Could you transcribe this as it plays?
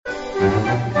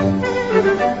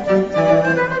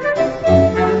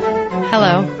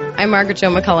Hello, I'm Margaret Jo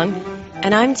McCullen.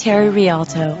 And I'm Terry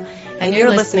Rialto. And you're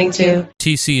listening to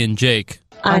TC and Jake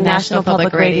on National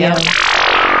Public Radio.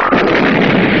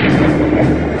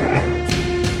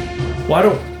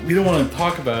 Well, we don't want to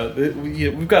talk about it.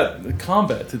 We've got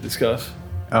combat to discuss.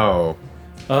 Oh.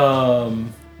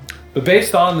 But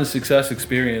based on the success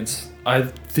experience, I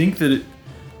think that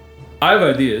I have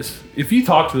ideas. If you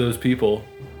talk to those people,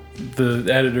 the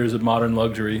editors of Modern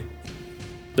Luxury,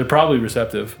 they're probably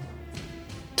receptive.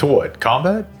 To what?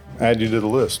 Combat? Add you to the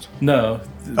list. No.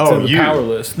 Oh, to the you. power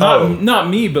list. Not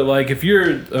me, but like if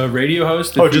you're a radio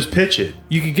host. Just pitch it.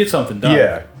 You could get something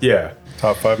done. Yeah.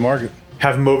 Top 5 market.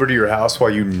 Have them over to your house while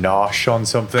you nosh on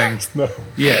something. No.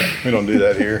 Yeah. We don't do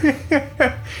that here.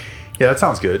 Yeah, that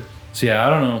sounds good. So yeah, I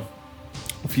don't know.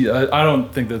 I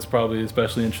don't think that's probably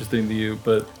especially interesting to you,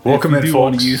 but welcome if you in, do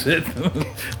want folks. to use it,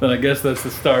 then I guess that's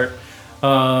the start.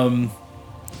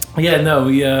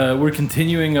 We're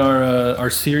continuing our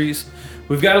series.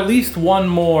 We've got at least one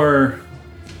more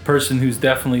person who's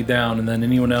definitely down, and then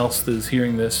anyone else that is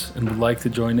hearing this and would like to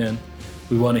join in.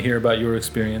 We want to hear about your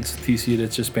experience.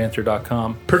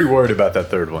 TC@itsjustbanter.com. Pretty worried about that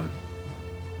third one.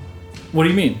 What do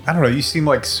you mean? I don't know. You seem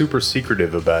like super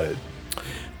secretive about it.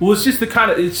 Well, it's just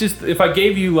if I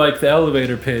gave you like the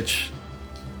elevator pitch,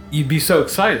 you'd be so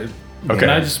excited. Okay. And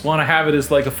I just want to have it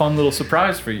as like a fun little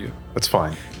surprise for you. That's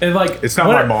fine. And like, It's not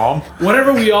my mom.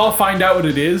 Whenever we all find out what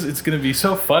it is, it's going to be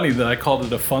so funny that I called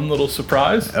it a fun little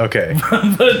surprise. Okay. but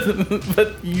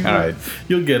All right.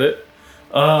 You'll get it.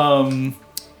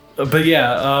 But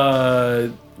yeah,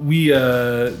 we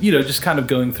just kind of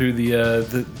going through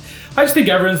the. I just think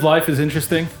everyone's life is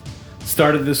interesting.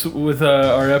 Started this with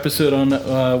our episode on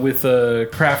with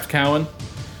Kraft Cowan,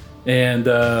 and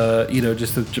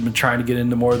just been trying to get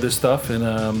into more of this stuff.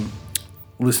 And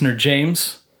listener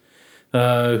James,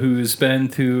 who's been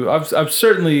to, I've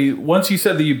certainly, once you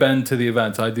said that you've been to the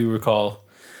events, I do recall.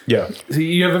 Yeah. So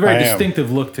you have a very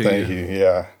distinctive look to you. Thank you.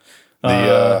 Yeah.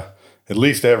 At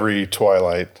least every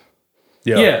Twilight.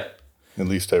 Yeah. At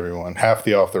least every one. Half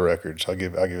the off the records. I'll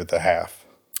give it the half.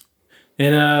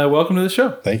 And welcome to the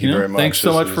show. Thank you very much. Thanks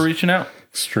so This much for reaching out.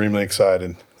 Extremely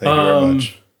excited. Thank you very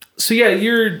much. So yeah,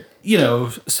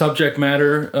 your subject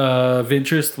matter of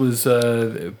interest was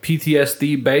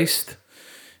PTSD based,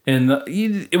 and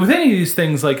with any of these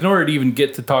things, like in order to even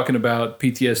get to talking about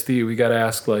PTSD, we got to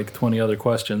ask like 20 other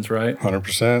questions, right?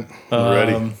 100%.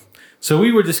 Ready. So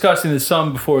we were discussing this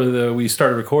some before we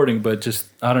started recording, but just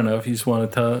I don't know if you just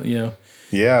want to tell Yeah.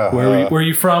 where are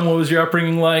you from? What was your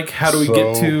upbringing like? How do we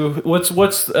get to what's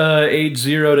age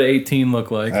 0 to 18 look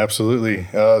like? Absolutely.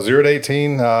 0 to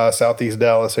 18, Southeast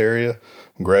Dallas area.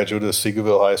 Graduate of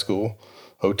Seagoville High School,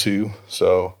 02.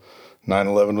 So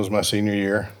 9/11 was my senior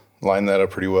year. Lined that up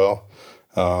pretty well.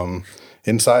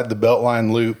 Inside the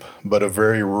Beltline Loop, but a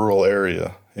very rural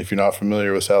area. If you're not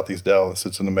familiar with Southeast Dallas,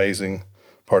 it's an amazing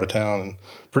part of town and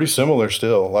pretty similar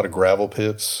still. A lot of gravel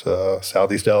pits,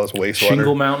 Southeast Dallas wastewater.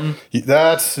 Shingle Mountain.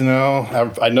 That's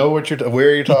I know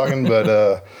where you're talking,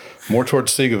 but more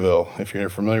towards Seagoville. If you're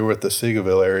familiar with the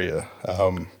Seagoville area,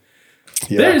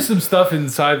 There is some stuff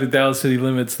inside the Dallas city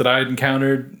limits that I had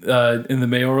encountered in the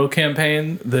mayoral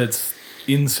campaign that's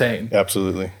insane.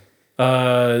 Absolutely.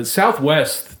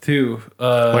 Southwest too.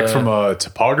 Like from a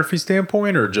topography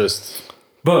standpoint, or just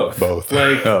Both.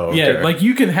 Like, okay. like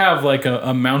you can have like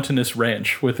a mountainous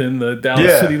ranch within the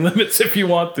Dallas city limits if you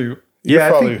want to.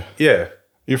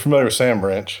 You're familiar with Sam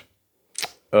Branch?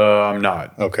 I'm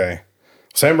not. Okay.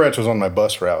 Sam Branch was on my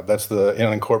bus route. That's the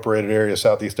unincorporated area of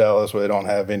Southeast Dallas where they don't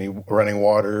have any running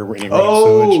water, any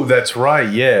sewage. That's right.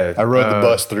 Yeah. I rode the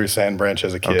bus through Sam Branch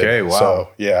as a kid. Okay, wow. So,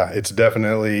 yeah, it's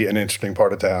definitely an interesting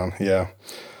part of town. Yeah.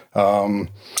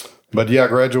 But yeah, I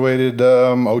graduated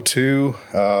 02,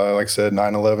 like I said,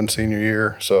 9/11 senior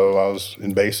year. So I was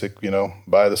in basic,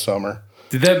 by the summer.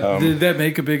 Did that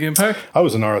make a big impact? I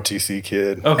was an ROTC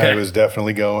kid. Okay. I was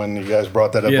definitely going. You guys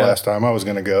brought that up last time. I was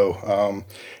going to go.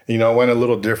 Went a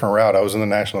little different route. I was in the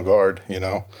National Guard,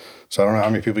 So I don't know how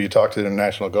many people you talked to in the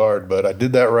National Guard, but I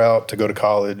did that route to go to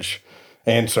college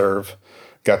and serve.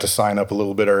 Got to sign up a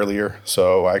little bit earlier.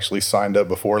 So I actually signed up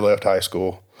before I left high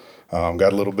school.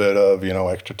 Got a little bit of,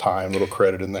 extra time, little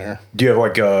credit in there. Do you have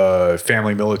like a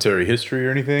family military history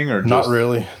or anything? Or Not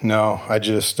really. No, I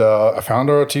just, I found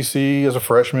ROTC as a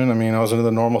freshman. I mean, I was into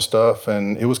the normal stuff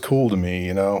and it was cool to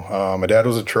me, My dad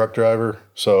was a truck driver,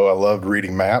 so I loved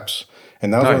reading maps.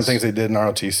 And that was one of the things they did in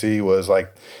ROTC was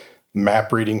like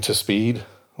map reading to speed,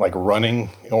 like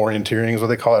running orienteering is what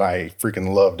they call it. I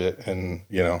freaking loved it. And,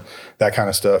 that kind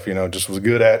of stuff, just was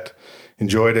good at.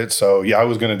 enjoyed it. So yeah, I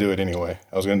was going to do it anyway.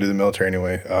 I was going to do the military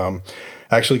anyway.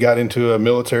 I actually got into a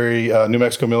military, New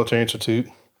Mexico Military Institute.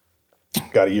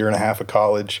 Got a year and a half of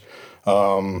college.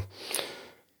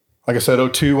 Like I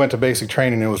said, '02 went to basic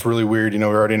training. It was really weird. We were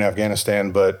already in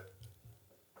Afghanistan, but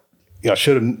I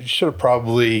should have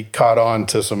probably caught on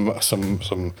to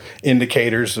some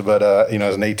indicators. But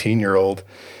as an 18-year-old,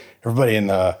 everybody in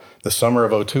the summer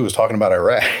of '02 was talking about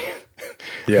Iraq.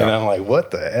 Yeah, and I'm like, what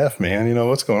the F, man?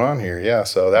 What's going on here? Yeah,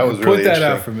 so that was Put really that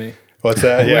out for me. What's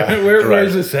that? Yeah,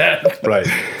 Where's this at? right.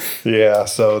 Yeah,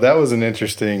 so that was an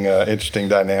interesting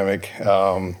dynamic.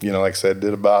 Like I said,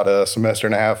 did about a semester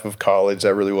and a half of college.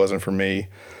 That really wasn't for me.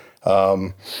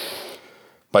 By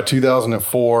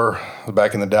 2004, I was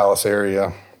back in the Dallas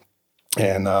area,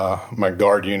 and my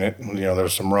guard unit, there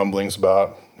was some rumblings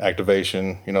about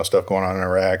activation, stuff going on in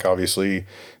Iraq. Obviously,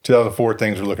 2004,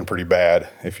 things were looking pretty bad,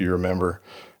 if you remember.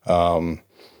 The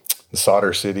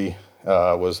Soldier City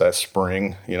was that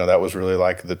spring. That was really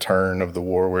like the turn of the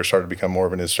war where it started to become more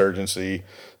of an insurgency,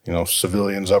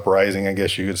 civilians uprising, I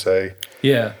guess you could say.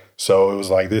 Yeah. So it was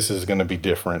like, this is going to be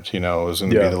different. It was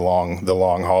going to be the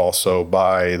long haul. So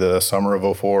by the summer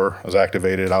of '04, I was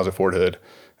activated. I was at Fort Hood,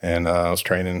 and I was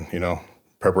training,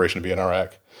 preparation to be in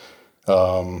Iraq.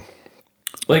 I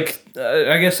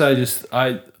guess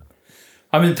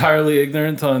I'm entirely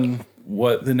ignorant on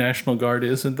what the National Guard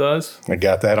is and does. I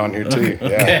got that on here too.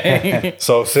 Yeah. Okay.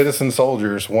 So citizen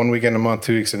soldiers, 1 weekend a month,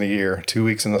 2 weeks in a year, 2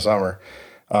 weeks in the summer.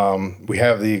 We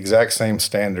have the exact same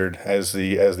standard as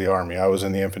the Army. I was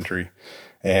in the infantry,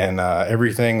 and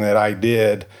everything that I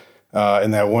did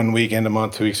in that 1 weekend a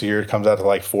month, 2 weeks a year, it comes out to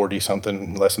like 40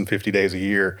 something, less than 50 days a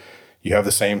year. You have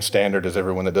the same standard as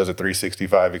everyone that does it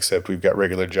 365, except we've got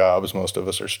regular jobs. Most of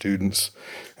us are students,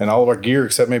 and all of our gear,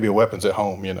 except maybe weapons at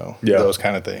home, those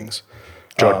kind of things.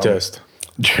 Drug test.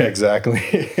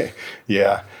 Exactly.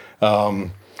 Yeah.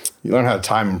 You learn how to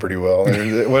time them pretty well.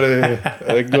 What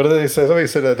do they say? Somebody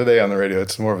said that today on the radio.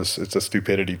 It's more of it's a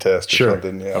stupidity test or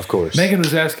something. Yeah. Of course. Megan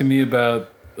was asking me about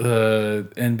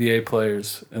NBA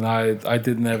players, and I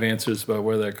didn't have answers about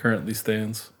where that currently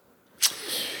stands.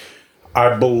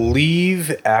 I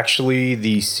believe actually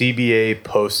the CBA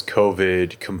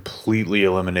post-COVID completely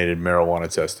eliminated marijuana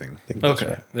testing.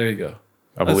 Okay, there you go.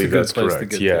 I believe that's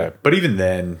correct. Yeah, but even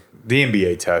then, the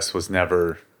NBA test was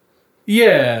never.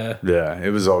 Yeah,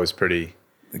 it was always pretty.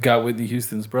 Got Whitney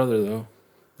Houston's brother though.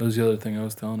 That was the other thing I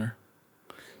was telling her.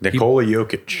 Nikola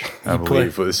Jokic, I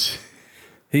believe was.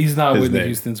 He's not Whitney name.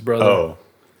 Houston's brother.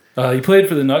 Oh, he played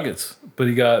for the Nuggets, but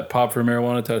he got popped for a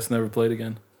marijuana test and never played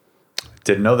again.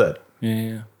 Didn't know that.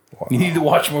 Yeah. Wow. You need to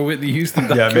watch more Whitney Houston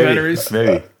documentaries. Yeah,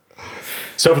 maybe.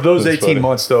 So for those 18 funny.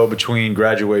 months, though, between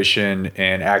graduation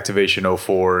and activation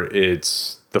 '04,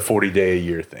 it's the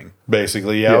 40-day-a-year thing.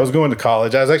 Basically, yeah. I was going to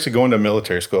college. I was actually going to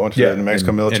military school. I went to the New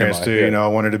Mexico Military Institute. I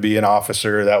wanted to be an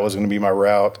officer. That was going to be my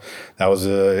route. That was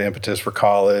the impetus for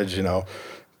college.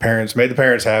 Parents made the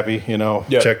parents happy.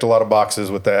 Checked a lot of boxes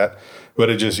with that. But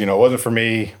it just, wasn't for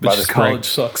me. But by the spring, college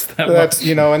sucks that much.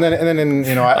 And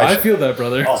then I feel that,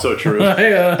 brother. Also true.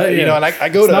 And I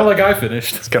go it's not like I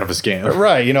finished. It's kind of a scam.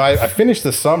 Right. I finished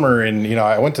the summer and,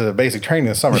 I went to the basic training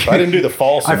this summer, so I didn't do the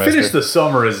fall semester. I finished the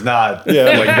summer is not like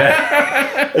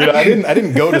that. I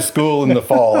didn't go to school in the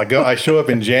fall. I show up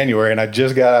in January and I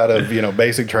just got out of,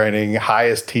 basic training,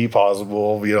 highest T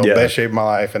possible, best shape of my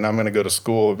life. And I'm going to go to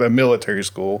school, a military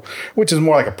school, which is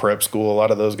more like a prep school. A lot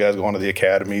of those guys go on to the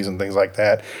academies and things like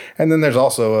that. And then there's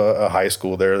also a high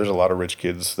school there. There's a lot of rich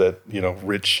kids that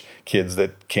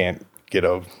can't,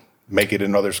 make it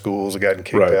in other schools, have gotten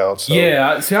kicked out. So.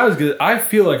 Yeah, see, I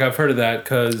feel like I've heard of that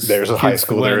because there's a high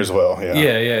school there as well. Yeah.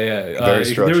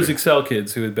 There was Excel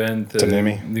kids who had been to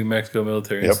New Mexico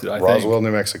Military Institute. Roswell,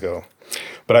 New Mexico.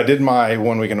 But I did my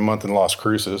 1 week in a month in Las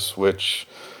Cruces, which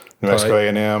New Mexico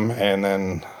A&M, and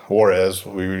then Juarez.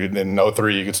 We in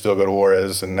 '03, you could still go to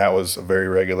Juarez, and that was a very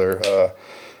regular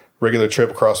trip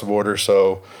across the border.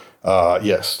 So,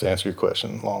 yes, to answer your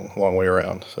question, long way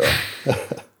around. So.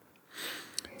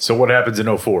 So what happens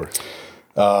in '04?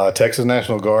 Texas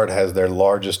National Guard has their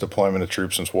largest deployment of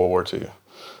troops since World War II.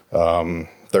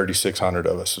 3,600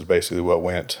 of us is basically what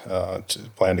went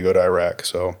planned to go to Iraq.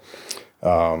 So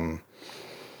it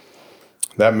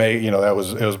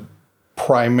was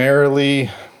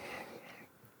primarily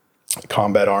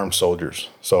combat armed soldiers.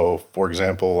 So, for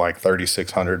example, like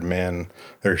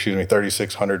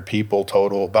 3,600 people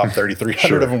total. About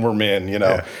 3,300 of them were men.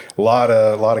 A lot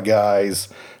of guys.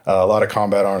 A lot of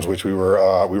combat arms, which we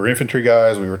were infantry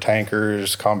guys, we were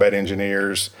tankers, combat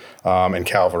engineers, and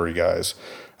cavalry guys.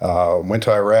 Went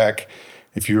to Iraq.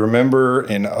 If you remember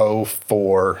in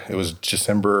 '04, it was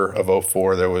December of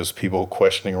 '04, there was people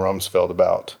questioning Rumsfeld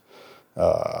about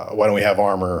why don't we have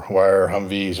armor? Why are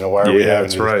Humvees? Why are we having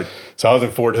that's these? right. So I was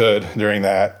in Fort Hood during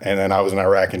that, and then I was in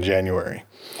Iraq in January.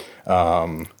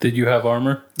 Did you have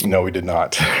armor? No, we did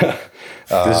not.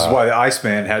 This is why the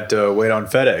Iceman had to wait on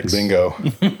FedEx. Bingo.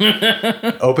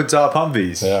 Open top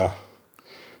Humvees. Yeah.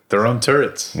 Their own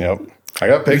turrets. Yep. I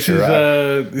got a picture.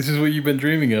 This is what you've been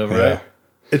dreaming of, right? Yeah.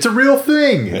 It's a real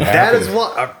thing. That happened. is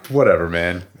what. Whatever,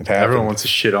 man. happened. Everyone wants to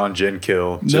shit on Gen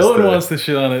Kill. No one wants to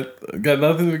shit on it. Got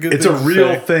nothing but good It's a things to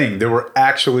real say. thing. There were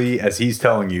actually, as he's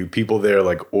telling you, people there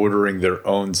like ordering their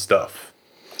own stuff,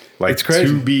 like It's crazy.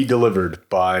 to be delivered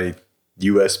by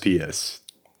USPS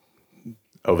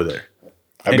over there.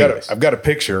 I've got a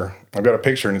picture. I've got a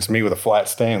picture, and it's me with a flat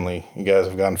Stanley. You guys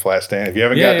have gotten flat Stanley. If you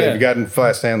haven't if you've gotten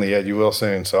flat Stanley yet, you will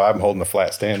soon. So I'm holding a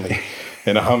flat Stanley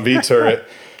in a Humvee turret,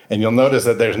 and you'll notice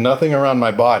that there's nothing around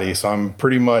my body, so I'm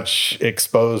pretty much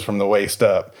exposed from the waist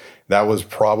up. That was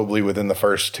probably within the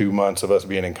first 2 months of us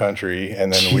being in country,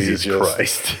 and then Jesus we just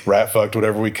Christ. rat fucked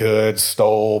whatever we could,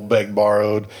 stole, begged,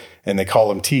 borrowed, and they call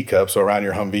them teacups. So around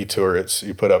your Humvee turrets,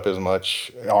 you put up as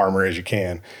much armor as you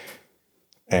can.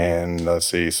 And let's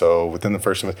see, so within the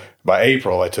first month, by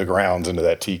April, I took rounds into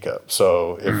that teacup.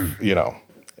 So if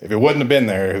if it wouldn't have been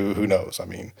there, who knows? I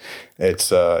mean,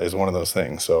 it's one of those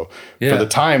things. So for the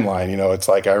timeline, it's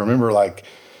like I remember like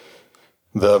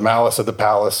the Malice at the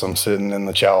Palace. I'm sitting in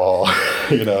the chow hall,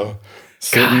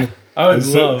 sitting. I would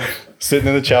love Sitting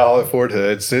in the chow hall at Fort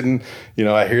Hood,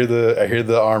 I hear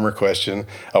the armor question.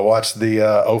 I watched the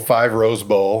 '05 Rose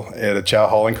Bowl at a chow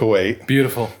hall in Kuwait.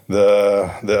 beautiful. The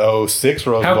 '06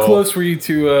 Rose Bowl. How close were you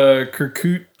to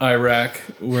Kirkuk, Iraq,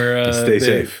 where Stay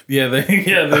safe. Yeah, they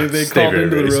Stay called very,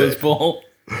 into the very Rose safe. Bowl.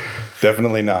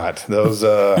 Definitely not. Those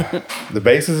the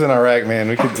bases in Iraq, man.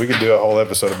 We could do a whole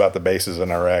episode about the bases in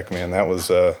Iraq, man. That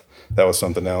was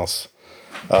something else.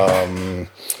 Are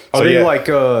they like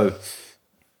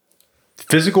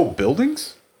physical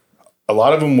buildings? A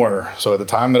lot of them were. So at the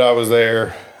time that I was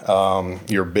there,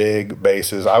 your big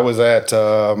bases. I was at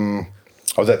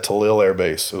Talil Air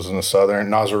Base. It was in the southern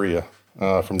Nasiriyah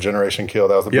from Generation Kill.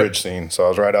 That was the bridge scene. So I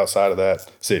was right outside of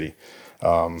that city.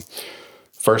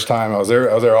 First time I was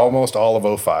there almost all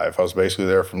of '05. I was basically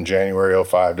there from January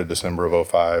 '05 to December of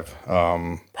 '05.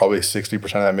 Probably 60%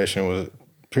 of that mission was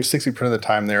 60% of the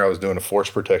time there I was doing a force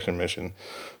protection mission.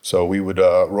 So we would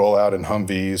roll out in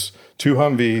Humvees, 2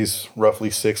 Humvees, roughly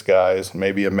 6 guys,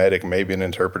 maybe a medic, maybe an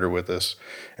interpreter with us.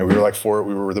 And we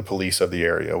were the police of the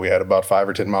area. We had about 5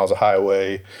 or 10 miles of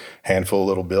highway, handful of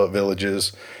little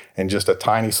villages, and just a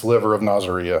tiny sliver of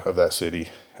Nasiriyah of that city.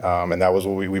 And that was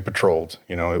what we patrolled.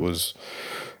 It was,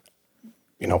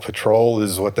 patrol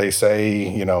is what they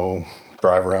say,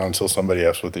 drive around until somebody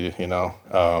F's with you,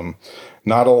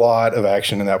 Not a lot of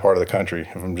action in that part of the country,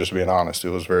 if I'm just being honest. It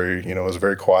was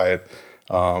very quiet.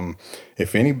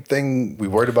 If anything, we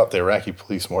worried about the Iraqi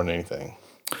police more than anything.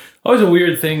 Always a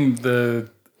weird thing,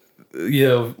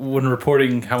 when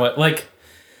reporting how much, like,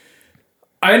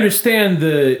 I understand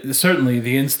certainly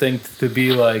the instinct to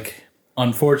be like,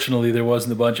 unfortunately, there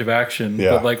wasn't a bunch of action,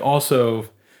 but like also,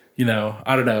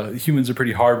 I don't know, humans are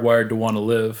pretty hardwired to want to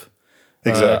live.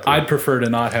 Exactly. I'd prefer to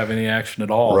not have any action at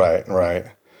all. Right.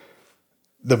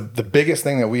 The biggest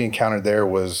thing that we encountered there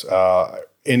was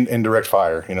indirect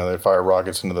fire. They'd fire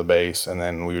rockets into the base, and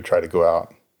then we would try to go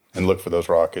out and look for those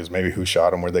rockets, maybe who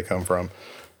shot them, where they come from.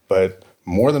 But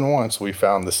more than once, we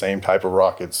found the same type of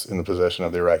rockets in the possession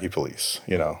of the Iraqi police,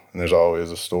 and there's always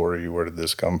a story, where did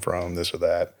this come from, this or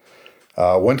that.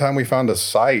 One time we found a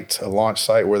launch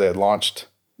site where they had launched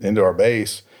into our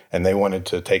base, and they wanted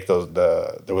to take those.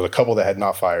 There was a couple that had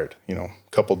not fired.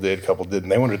 Couple did, and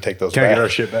they wanted to take those. Can back. I get our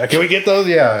shit back? Can we get those?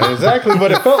 Yeah, exactly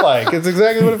what it felt like. It's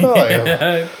exactly what it felt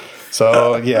like.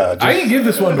 So yeah, I can give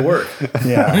this one to work.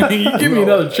 yeah, You give me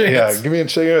another chance. yeah. Give me a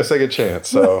second chance.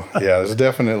 So yeah, there's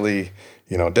definitely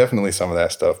some of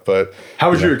that stuff. But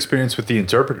How was your experience with the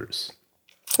interpreters?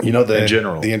 in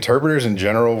general? the interpreters in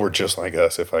general were just like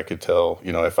us. If I could tell,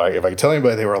 if I could tell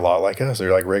anybody, they were a lot like us.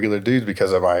 They're like regular dudes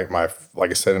because of my like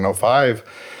I said in '05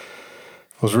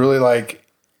 was really like,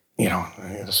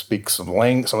 to speak some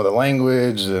of the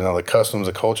language and all the customs,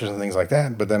 the cultures and things like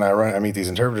that. But then I meet these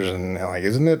interpreters and they're like,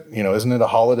 isn't it a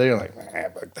holiday? I'm like,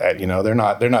 fuck that.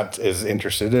 They're not as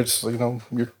interested. It's,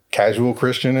 you're casual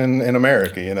Christian in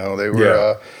America. They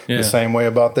were the same way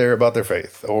about their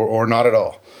faith or not at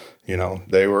all.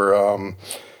 They were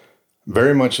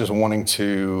very much just wanting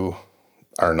to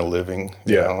earn a living.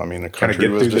 Yeah. I mean, the Kinda country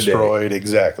get was through the day. destroyed.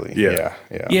 Exactly. Yeah.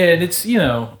 Yeah. And it's,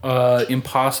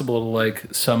 impossible to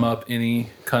like sum up any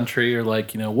country or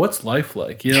like, what's life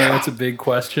like? That's a big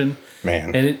question.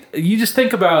 Man. And you just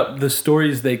think about the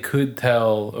stories they could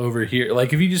tell over here.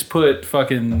 Like if you just put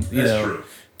fucking, true.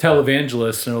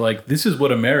 televangelists and are like, this is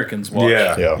what Americans watch.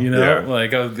 Yeah. Yeah.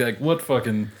 Like I was like, what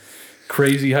fucking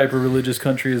crazy hyper religious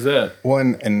country is that?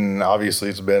 One, and obviously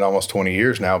it's been almost 20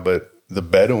 years now, but the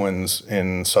Bedouins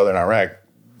in southern Iraq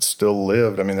still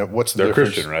lived. I mean, what's the They're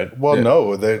difference? Christian, right? Well, Yeah.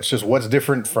 no, it's just what's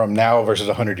different from now versus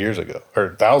 100 years ago or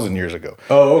 1,000 years ago.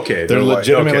 Oh, okay. They're like-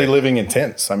 legitimately okay. living in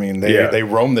tents. I mean, they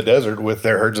roam the desert with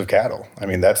their herds of cattle. I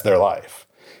mean, that's their life.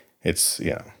 It's,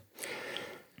 I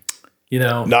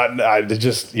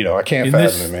just, I can't In fathom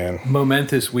this it, man.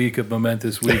 momentous week of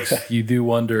momentous weeks, you do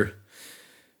wonder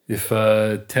if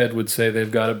Ted would say they've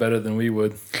got it better than we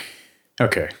would.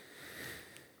 Okay.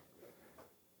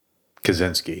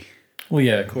 Kaczynski Well,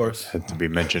 yeah, of course. had to be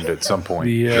mentioned at some point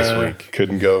The, this week.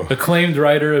 Couldn't go. Acclaimed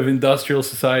writer of Industrial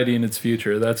Society and Its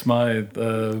Future. That's my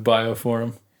bio for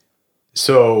him.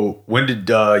 So when did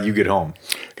you get home?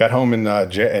 Got home in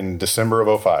December of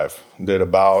 2005. Did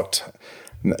about,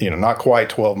 not quite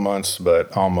 12 months,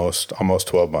 but almost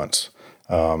 12 months.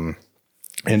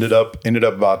 Ended up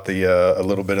about a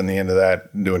little bit in the end of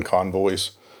that doing convoy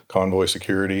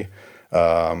security.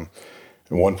 At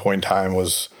one point in time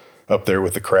was up there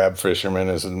with the crab fishermen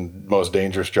as the most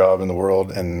dangerous job in the world,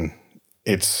 and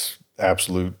it's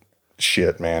absolute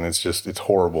shit, man. It's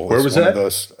horrible. Where it's was one that? Of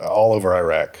those, all over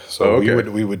Iraq. So Oh, okay.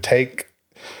 we would take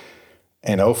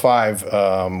in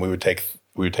 2005. We would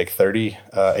take 30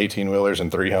 18-wheelers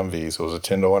and 3 Humvees. It was a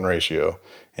 10-to-1 ratio,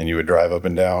 and you would drive up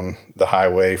and down the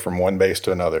highway from one base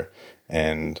to another,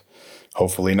 and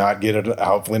hopefully not get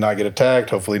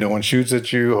attacked. Hopefully no one shoots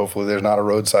at you. Hopefully there's not a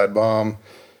roadside bomb.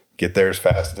 Get there as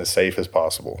fast and as safe as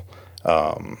possible.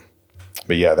 But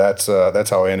yeah, that's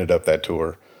how I ended up that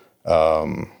tour.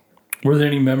 Were there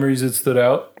any memories that stood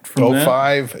out from that?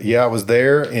 2005, yeah, I was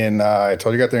there I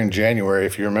told you I got there in January.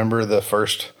 If you remember the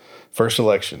first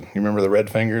election, you remember the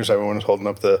red fingers? Everyone was holding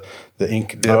up the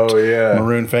ink dipped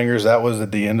maroon fingers. That was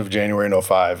at the end of January in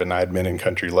 2005, and I had been in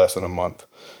country less than a month.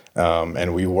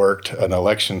 And we worked an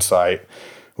election site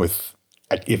with,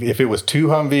 if it was 2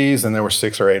 Humvees and there were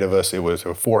 6 or 8 of us, it was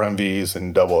 4 Humvees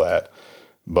and double that.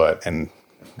 And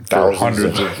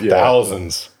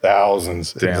thousands,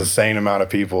 thousands, an insane amount of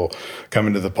people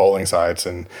coming to the polling sites.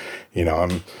 And,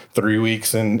 I'm 3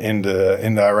 weeks into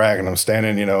Iraq, and I'm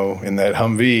standing, in that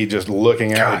Humvee just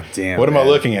looking at what am I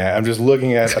looking at? I'm just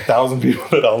looking at 1,000 people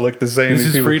that all look the same. This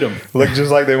is People freedom. Look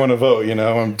just like they want to vote.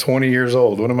 I'm 20 years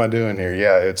old. What am I doing here?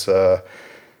 Yeah,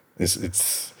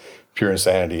 it's pure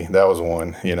insanity. That was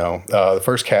one. The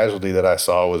first casualty that I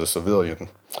saw was a civilian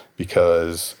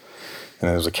and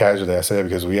it was a casualty, I say,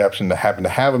 because we happened to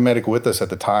have a medic with us at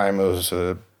the time. It was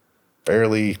a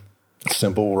fairly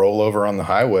simple rollover on the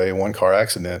highway, 1-car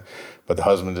accident, but the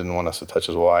husband didn't want us to touch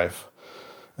his wife.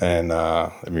 And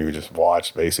we just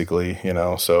watched, basically,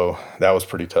 so that was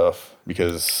pretty tough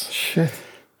because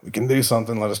we can do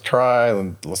something. Let's try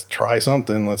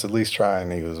something. Let's at least try.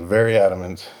 And he was very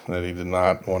adamant that he did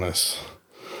not want us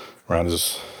around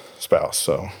his spouse.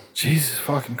 So Jesus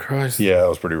fucking Christ. yeah, that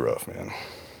was pretty rough, man.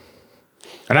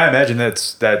 And I imagine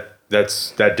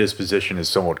that disposition is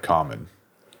somewhat common.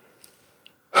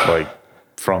 Like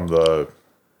from the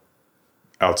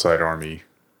outside army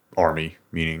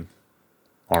meaning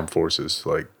armed forces,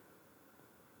 like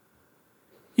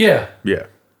Yeah. yeah.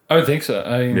 I would think so.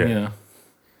 I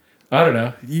don't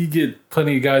know. You get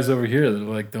plenty of guys over here that are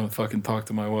like, don't fucking talk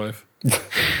to my wife.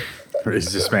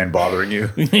 Is this man bothering you?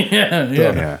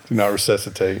 Yeah. Do not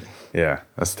resuscitate. Yeah,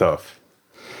 that's tough.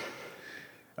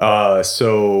 12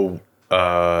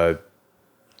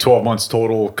 months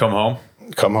total. Come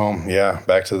home. Yeah,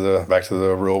 back to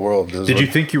the real world. Did you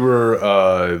think you were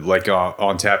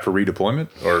on tap for redeployment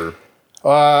or?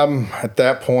 At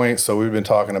that point, so we've been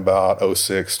talking about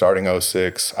 2006, starting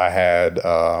 2006. I had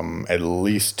at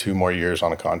least 2 more years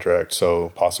on a contract, so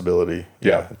possibilities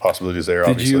there. Did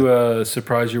obviously. you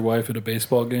surprise your wife at a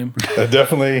baseball game?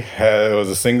 Definitely, it was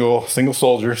a single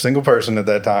soldier, single person at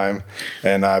that time,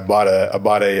 and I bought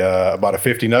a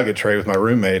 50 nugget tray with my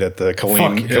roommate at the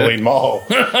Killeen Mall.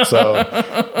 So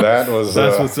that was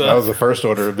that was the first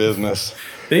order of business.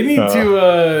 They need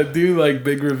to do like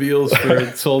big reveals for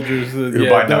soldiers that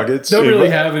buy nuggets. Don't really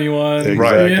have anyone,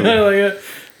 Exactly.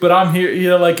 but I'm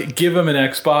here. Like give them an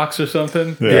Xbox or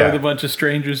something. Yeah. With a bunch of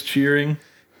strangers cheering.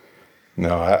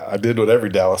 No, I did what every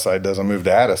Dallasite does. I moved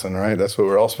to Addison, right? That's what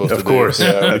we're all supposed to do. Of course.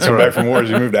 Yeah, when you come back from wars,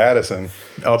 you move to Addison.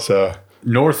 So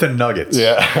North and Nuggets.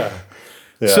 Yeah.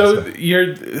 So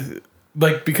you're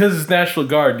like, because it's National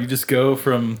Guard, you just go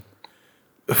from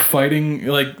fighting,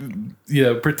 like,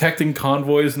 protecting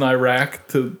convoys in Iraq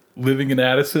to living in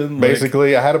Addison.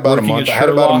 Basically, I had about a working month. at I had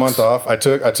about a Sherlock's. month off.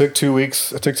 I took 2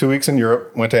 weeks. I took 2 weeks in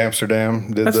Europe. Went to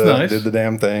Amsterdam. Did That's the nice. did the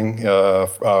damn thing. A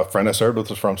friend I served with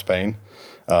was from Spain,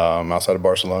 outside of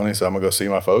Barcelona. So I'm gonna go see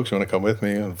my folks. You want to come with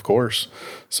me? Of course.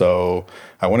 So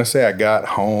I want to say I got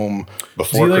home Is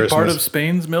before he like Christmas. part of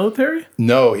Spain's military?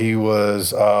 No, he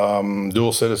was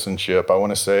dual citizenship. I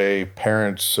want to say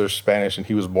parents are Spanish, and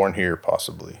he was born here,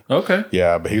 possibly. Okay.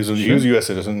 Yeah, but he was a U.S.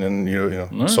 citizen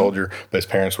and soldier. But his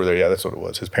parents were there. Yeah, that's what it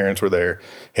was. His parents were there.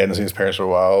 He hadn't seen his parents for a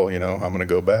while. I'm going to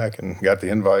go back, and got the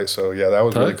invite. So yeah, that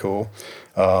was really cool.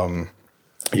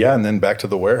 Yeah, and then back to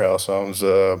the warehouse. I was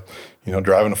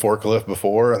driving a forklift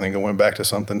before. I think I went back to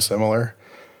something similar.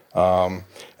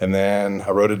 And then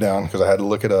I wrote it down because I had to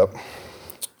look it up.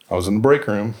 I was in the break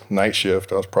room, night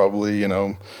shift. I was probably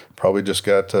just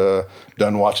got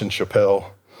done watching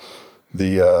Chappelle.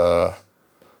 The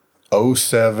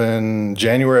 07,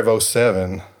 January of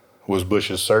 07 was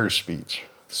Bush's surge speech.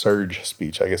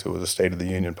 I guess it was a State of the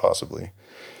Union possibly.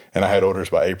 And I had orders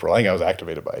by April. I think I was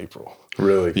activated by April.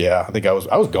 Really? Yeah, I think I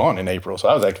was gone in April, so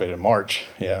I was activated in March.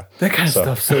 Yeah. That kind of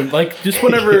stuff. So, like, just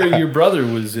whenever your brother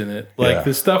was in it, like Yeah.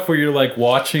 the stuff where you're like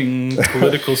watching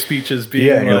political speeches being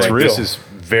Yeah, and you're like, like, real. this is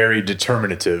very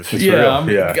determinative.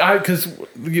 yeah, because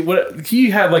what he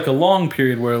had like a long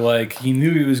period where like he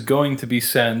knew he was going to be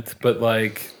sent, but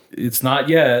like it's not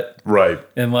yet, Right.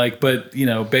 and like, but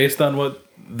based on what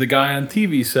the guy on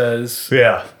TV says,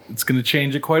 Yeah. it's going to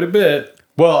change it quite a bit.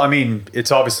 Well, I mean, it's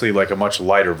obviously like a much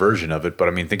lighter version of it, but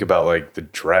I mean, think about like the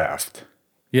draft.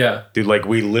 Yeah, Dude, like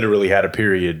we literally had a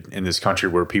period in this country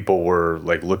where people were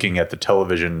like looking at the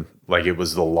television like it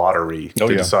was the lottery to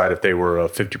yeah. decide if they were a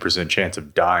 50% chance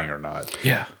of dying or not.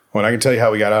 yeah. Well, I can tell you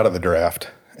how we got out of the draft,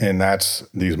 and that's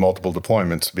these multiple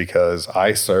deployments because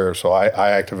I served. So I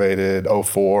activated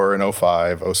 04 and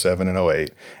 05, 07 and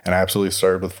 08, and I absolutely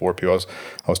served with 4 people.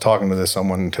 I was talking to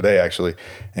someone today actually,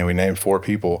 and we named 4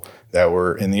 people that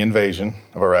were in the invasion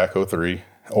of Iraq 03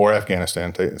 or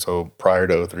Afghanistan, so prior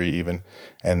to 03 even,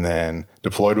 and then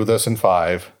deployed with us in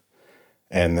 5.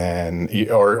 And then,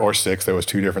 or 6, there was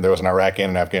 2 different. There was an Iraq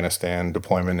and an Afghanistan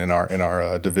deployment in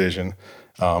our division.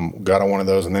 Got on one of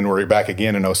those, and then we're back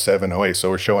again in 07, 08. So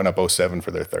we're showing up 07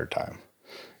 for their 3rd time.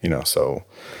 So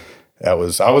I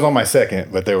was on my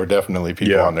 2nd, but there were definitely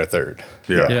people on their 3rd.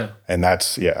 Yeah. And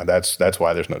that's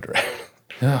why there's no draft.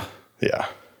 Yeah. Yeah.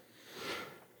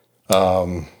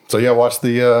 So yeah, watch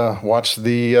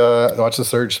the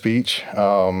surge speech.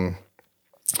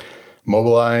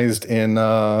 Mobilized in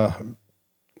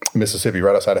Mississippi,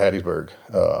 right outside of Hattiesburg,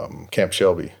 Camp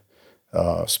Shelby.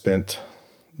 Spent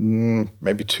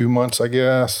maybe 2 months, I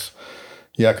guess.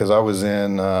 Yeah, because we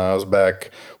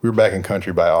were back in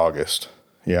country by August.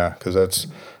 Yeah, because that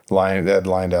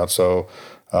lined out. So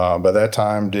by that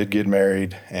time, did get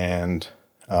married, and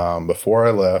before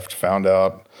I left, found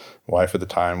out wife at the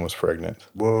time was pregnant.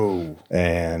 Whoa.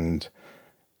 And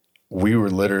we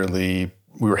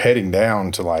were heading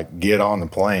down to like get on the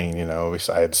plane.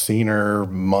 I had seen her a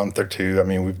month or 2. I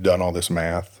mean, we've done all this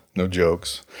math, no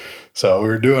jokes. So we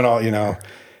were doing all,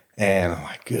 and I'm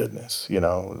like, goodness,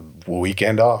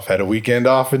 weekend off, had a weekend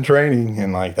off in training,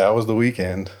 and like that was the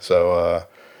weekend. So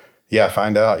I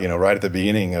find out, right at the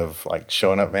beginning of like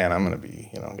showing up, man, I'm going to be,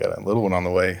 got a little one on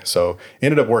the way. So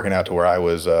ended up working out to where I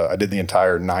was, I did the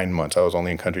entire 9 months. I was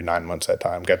only in country 9 months that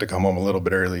time. Got to come home a little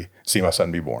bit early, see my son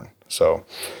be born. So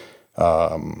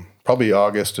probably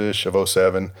August-ish of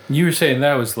 07. You were saying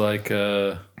that was like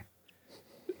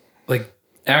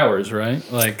hours,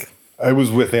 right? Like I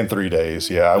was within 3 days.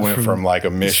 Yeah, I went from like a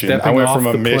mission. I went from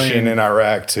a mission in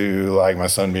Iraq to like my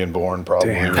son being born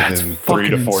probably within 3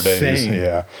 to 4 days. insane.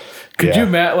 Yeah. Could you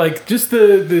imagine, like, just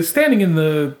the standing in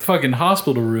the fucking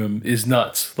hospital room is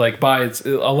nuts, like, by its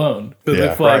alone. But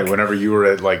Yeah, if, like, Right. Whenever you were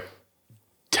at like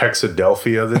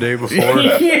Texadelphia the day before.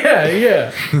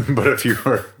 yeah. But if you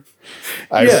were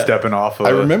Yeah. stepping off of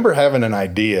I remember having an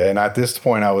idea, and at this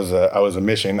point, I was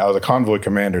a convoy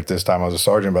commander at this time. I was a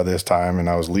sergeant by this time, and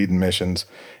I was leading missions.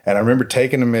 And I remember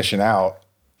taking a mission out.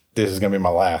 This is going to be my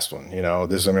last one.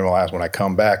 This is going to be my last one. When I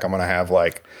come back, I'm going to have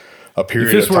like a period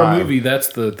of time. If this were a movie, that's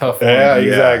the tough one. Yeah,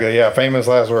 exactly. Yeah, famous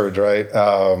last words, right?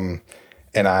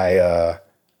 And I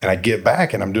get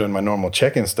back, and I'm doing my normal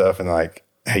check-in stuff, and like,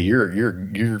 hey,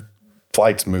 your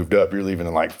flight's moved up. You're leaving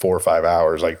in like 4 or 5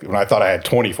 hours. Like when I thought I had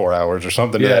 24 hours or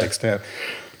something to that extent.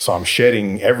 So I'm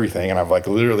shedding everything, and I've like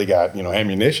literally got,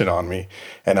 ammunition on me,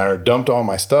 and I dumped all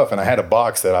my stuff, and I had a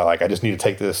box that I just need to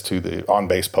take this to the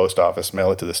on-base post office,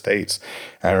 mail it to the States.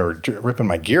 And I was ripping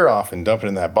my gear off and dumping it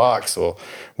in that box. Well,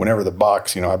 whenever the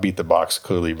box, I beat the box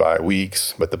clearly by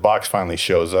weeks, but the box finally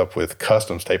shows up with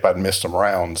customs tape. I'd missed some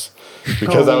rounds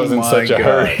because I was in such a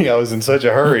hurry. I was in such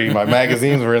a hurry. My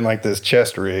magazines were in like this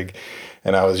chest rig,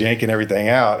 and I was yanking everything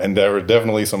out, and there were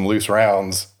definitely some loose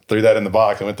rounds. Threw that in the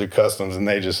box and went through customs, and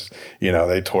they just,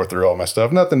 they tore through all my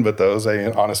stuff. Nothing but those.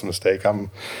 An honest mistake.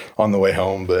 I'm on the way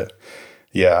home, but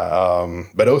yeah.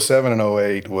 But 07 and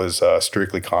 08 was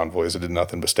strictly convoys. I did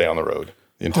nothing but stay on the road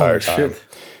the entire time. Shit.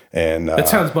 And that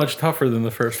sounds much tougher than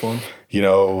the first one.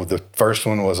 The first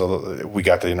one was we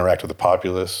got to interact with the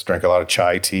populace, drank a lot of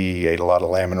chai tea, ate a lot of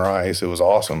lamb and rice. It was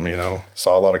awesome.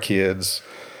 Saw a lot of kids.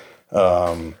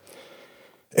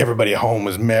 Everybody at home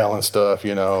was mailing stuff,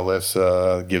 let's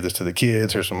give this to the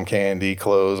kids. Here's some candy,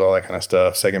 clothes, all that kind of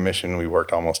stuff. Second mission, we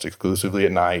worked almost exclusively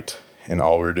at night, and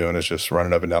all we were doing is just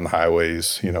running up and down the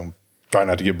highways, trying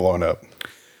not to get blown up.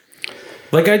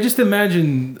 Like, I just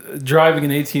imagine driving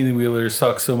an 18-wheeler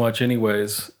sucks so much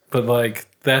anyways, but, like,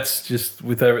 that's just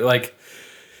with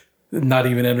not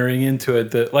even entering into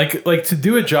it. That like to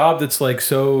do a job that's, like,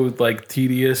 so, like,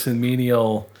 tedious and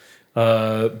menial,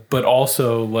 but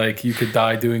also like you could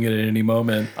die doing it at any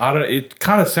moment. It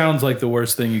kind of sounds like the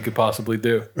worst thing you could possibly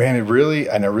do. Man, I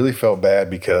really felt bad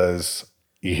because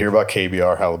you hear about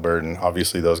KBR, Halliburton.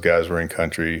 Obviously, those guys were in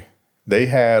country. They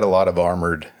had a lot of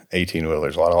armored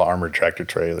 18-wheelers, a lot of armored tractor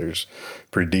trailers,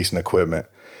 pretty decent equipment.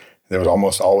 There was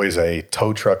almost always a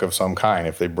tow truck of some kind.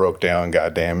 If they broke down,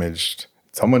 got damaged,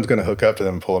 someone's going to hook up to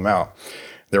them and pull them out.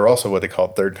 They were also what they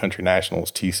called third country nationals,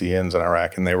 TCNs in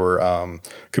Iraq. And they were,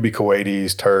 could be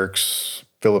Kuwaitis, Turks,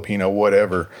 Filipino,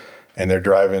 whatever. And they're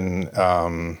driving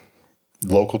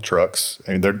local trucks.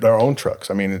 I mean, they're their own trucks.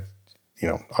 I mean,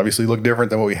 obviously look different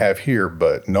than what we have here,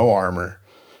 but no armor,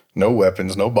 no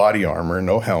weapons, no body armor,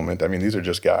 no helmet. I mean, these are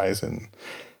just guys in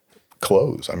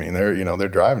clothes. I mean, they're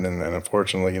driving, and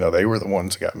unfortunately, they were the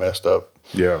ones that got messed up.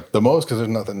 Yeah, the most because there's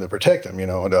nothing to protect them.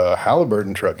 The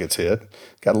Halliburton truck gets hit,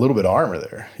 got a little bit of armor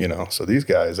there. So these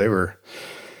guys, they were,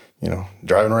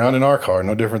 driving around in our car,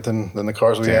 no different than the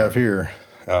cars we have here.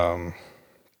 So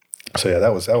yeah,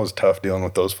 that was tough dealing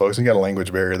with those folks. You got a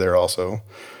language barrier there also.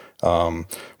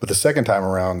 But the second time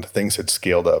around, things had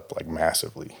scaled up like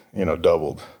massively.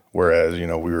 Doubled. Whereas we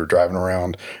were driving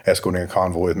around escorting a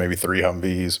convoy with maybe 3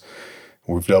 Humvees.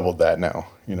 We've doubled that now.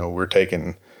 We're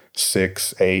taking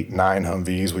 6, 8, 9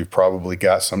 Humvees. We've probably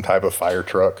got some type of fire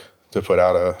truck to put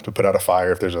out a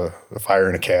fire if there's a fire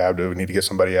in a cab. We need to get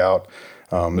somebody out.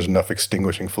 There's enough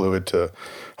extinguishing fluid to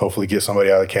hopefully get somebody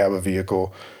out of the cab of a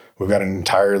vehicle. We've got an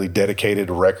entirely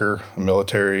dedicated wrecker, a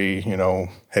military,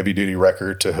 heavy duty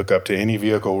wrecker to hook up to any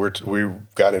vehicle we've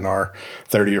got in our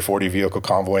 30 or 40 vehicle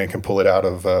convoy and can pull it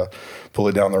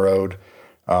down the road.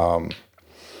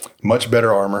 Much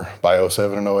better armor by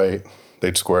 07 and 08.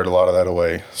 They'd squared a lot of that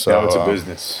away. So now it's a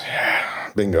business.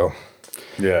 Yeah, bingo.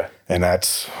 Yeah. And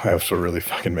that's what really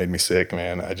fucking made me sick,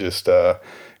 man. I just,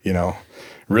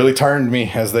 really turned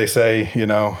me, as they say,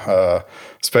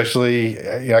 especially,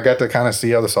 I got to kind of see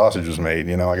how the sausage was made.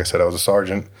 Like I said, I was a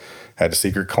sergeant, had a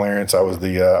secret clearance. I was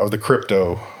the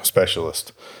crypto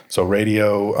specialist. So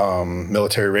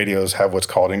military radios have what's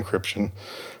called encryption.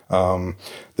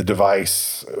 The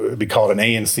device would be called an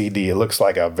ANCD. It looks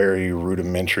like a very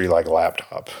rudimentary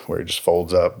laptop where it just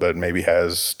folds up, but maybe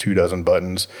has 24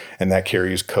 buttons, and that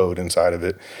carries code inside of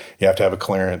it. You have to have a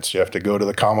clearance. You have to go to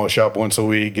the commo shop once a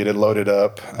week, get it loaded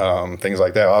up, things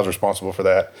like that. I was responsible for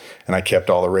that, and I kept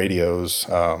all the radios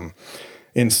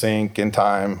in sync, in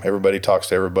time. Everybody talks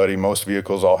to everybody. Most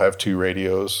vehicles all have 2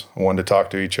 radios, one to talk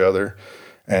to each other.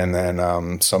 And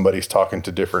then somebody's talking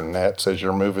to different nets as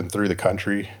you're moving through the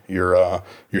country. You're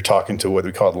talking to what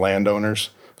we call landowners.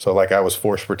 So like I was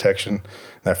force protection.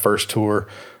 That first tour,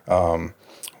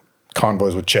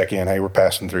 convoys would check in. Hey, we're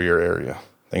passing through your area.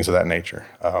 Things of that nature.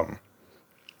 I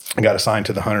got assigned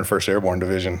to the 101st Airborne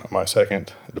Division on my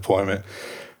second deployment.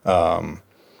 If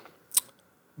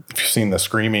you've seen the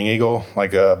Screaming Eagle,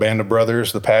 like Band of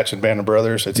Brothers, the patch in Band of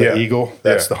Brothers, it's an eagle.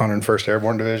 That's the 101st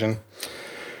Airborne Division.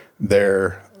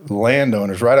 Their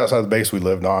landowners right outside the base we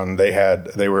lived on,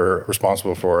 they were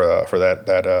responsible for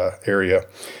that area,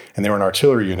 and they were an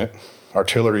artillery unit,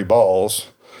 artillery balls.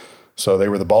 So they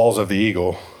were the balls of the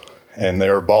eagle, and they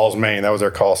were Balls, Maine. That was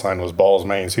their call sign, was Balls,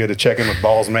 Maine. So you had to check in with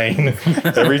Balls, Maine.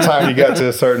 Every time you got to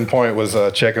a certain point was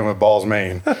checking with Balls,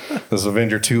 Maine. This is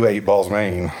Avenger 2-8 Balls,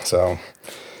 Maine. So,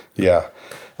 yeah.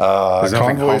 There's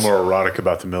nothing convoys. homoerotic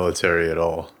about the military at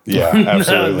all. Yeah,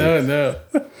 absolutely. No.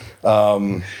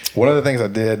 One of the things I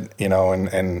did,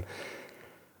 and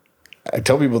I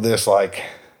tell people this, like,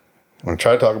 when I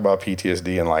try to talk about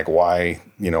PTSD and like why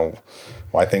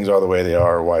things are the way they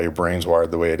are, why your brain's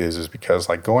wired the way it is because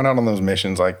like going out on those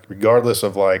missions, like regardless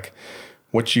of like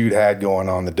what you'd had going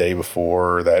on the day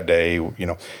before or that day,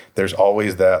 there's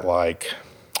always that like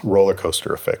roller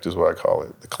coaster effect is what I call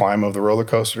it. The climb of the roller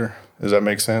coaster. Does that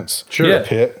make sense? Sure. The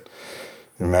pit.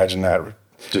 Imagine that.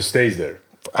 Just stays there.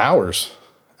 Hours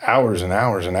and hours and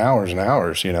hours and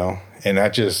hours, and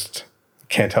that just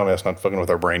can't tell me that's not fucking with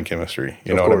our brain chemistry.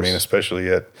 You know what I mean? Especially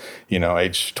at,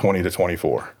 age 20 to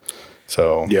 24.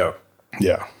 So, yeah.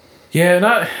 Yeah, and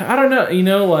I don't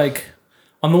know, like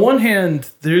on the one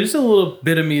hand, there's a little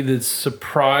bit of me that's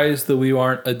surprised that we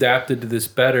aren't adapted to this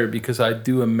better because I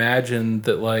do imagine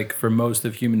that like for most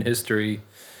of human history,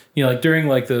 like during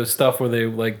like the stuff where they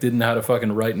like didn't know how to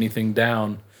fucking write anything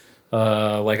down,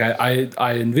 like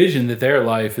I envision that their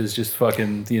life is just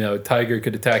fucking, tiger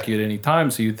could attack you at any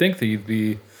time. So you'd think that you'd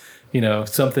be,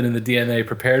 something in the DNA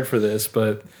prepared for this,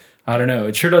 but I don't know.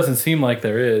 It sure doesn't seem like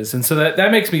there is. And so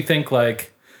that makes me think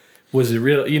like, was it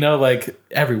real? Like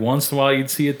every once in a while you'd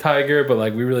see a tiger, but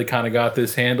like we really kind of got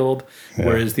this handled. Yeah.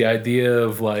 Whereas the idea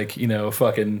of like,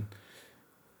 fucking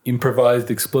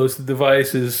improvised explosive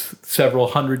device is several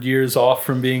hundred years off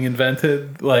from being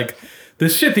invented. Like, the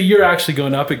shit that you're actually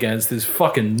going up against is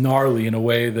fucking gnarly in a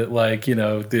way that, like,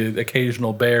 the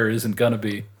occasional bear isn't gonna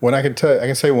be. When I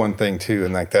can say one thing too,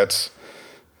 and like that's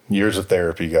years of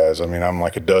therapy, guys. I mean, I'm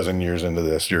like a dozen years into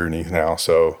this journey now,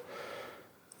 so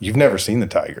you've never seen the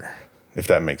tiger, if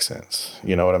that makes sense.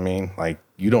 You know what I mean? Like,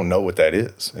 you don't know what that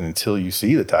is, and until you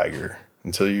see the tiger,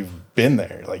 until you've been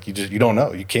there, like you don't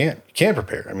know. You can't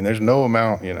prepare. I mean, there's no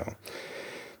amount.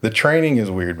 The training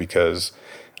is weird because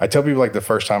I tell people like the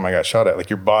first time I got shot at, like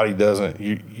your body doesn't,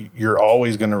 you're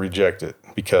always going to reject it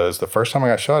because the first time I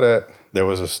got shot at, there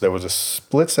was a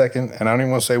split second, and I don't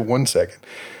even want to say 1 second.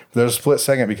 There was a split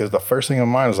second because the first thing in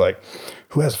my mind was like,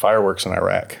 who has fireworks in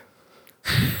Iraq?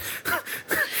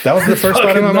 That was the first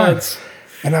thought in my mind.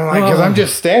 And I'm like, because I'm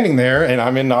just standing there and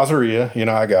I'm in Nasiriyah.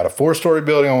 I got a 4-story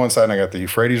building on one side and I got the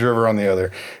Euphrates River on the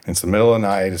other. And it's the middle of the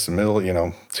night. It's the middle,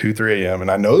 2, 3 a.m. And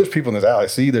I know there's people in this alley. I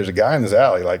see there's a guy in this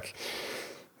alley. Like,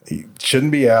 he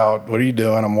shouldn't be out. What are you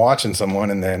doing? I'm watching someone.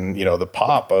 And then, the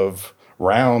pop of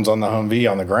rounds on the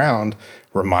Humvee on the ground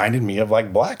reminded me of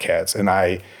like black cats. And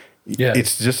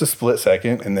it's just a split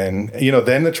second. And then,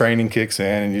 then the training kicks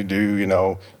in and you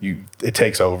do, it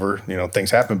takes over, things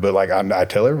happen. But like I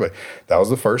tell everybody, that was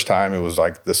the first time. It was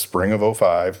like the spring of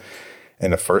 2005.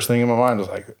 And the first thing in my mind was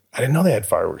like, I didn't know they had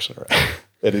fireworks in Iraq.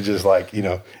 And it just like,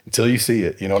 until you see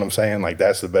it, you know what I'm saying? Like,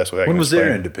 that's the best way I can When was explain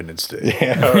their it. Independence Day?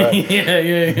 Yeah, right.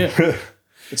 Yeah.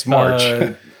 It's March.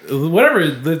 Whenever I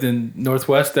lived in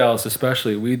Northwest Dallas,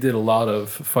 especially, we did a lot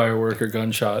of firework or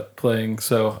gunshot playing.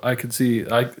 So I could see,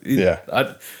 I feel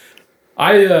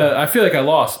like I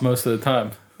lost most of the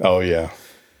time. Oh, yeah.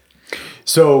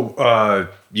 So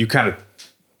you kind of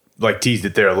like teased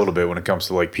it there a little bit when it comes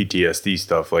to like PTSD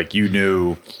stuff. Like you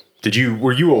knew,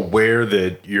 were you aware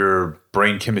that your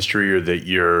brain chemistry or that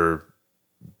your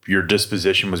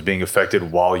disposition was being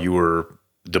affected while you were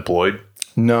deployed?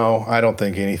 No, I don't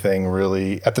think anything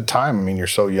really at the time. I mean, you're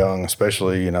so young,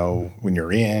 especially, when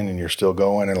you're in and you're still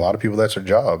going, and a lot of people, that's their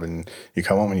job, and you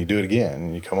come home and you do it again,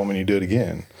 and you come home and you do it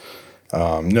again.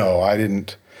 No, I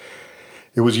didn't.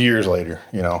 It was years later,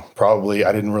 probably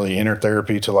I didn't really enter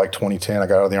therapy till like 2010. I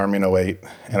got out of the Army in 2008,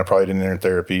 and I probably didn't enter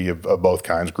therapy of both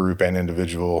kinds, group and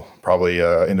individual, probably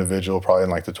individual, probably in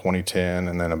like the 2010.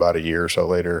 And then about a year or so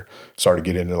later, started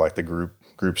to get into like the group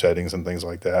settings and things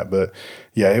like that. But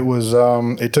yeah, it was,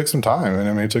 it took some time. And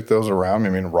I mean, it took those around me.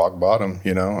 I mean, rock bottom, I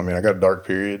mean, I got a dark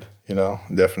period,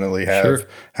 definitely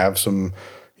have some,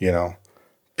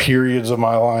 periods of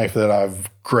my life that I've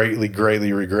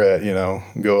greatly regret,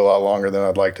 go a lot longer than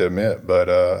I'd like to admit.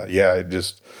 But yeah,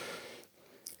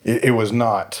 it was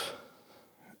not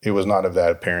of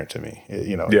that apparent to me.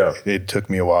 It took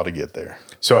me a while to get there.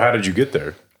 So how did you get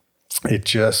there?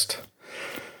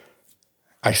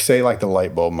 I say like the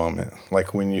light bulb moment,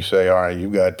 like when you say, all right, you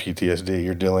got PTSD,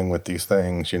 you're dealing with these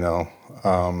things, a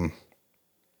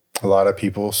lot of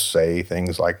people say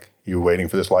things like, you're waiting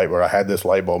for this light bulb. I had this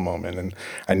light bulb moment, and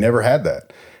I never had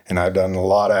that. And I've done a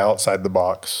lot of outside the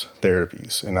box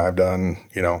therapies, and I've done,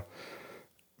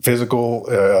 physically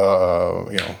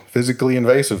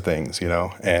invasive things,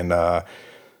 and I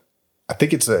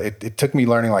think it took me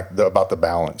learning like about the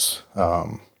balance. I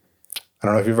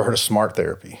don't know if you've ever heard of smart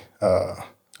therapy. I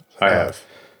have.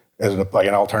 like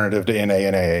an alternative to NA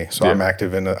and AA. So I'm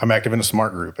active in a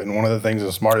SMART group, and one of the things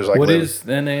in SMART is like what is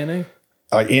NANA?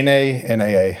 like NA and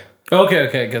AA.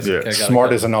 Okay. I guess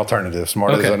SMART is an alternative.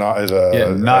 SMART is not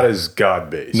as God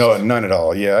based. No, none at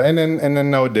all. Yeah, and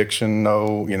then no addiction,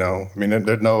 no, I mean,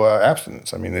 there's no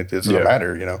abstinence. I mean, it doesn't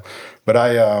matter, But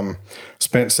I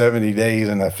spent 70 days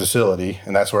in a facility,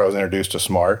 and that's where I was introduced to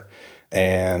SMART.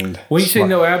 And when you say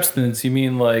no abstinence, you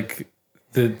mean like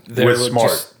with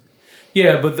SMART.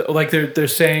 Yeah, but like they're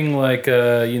saying like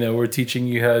we're teaching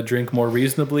you how to drink more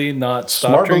reasonably, not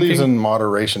stop SMART drinking. believes in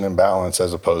moderation and balance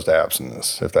as opposed to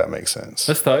abstinence, if that makes sense.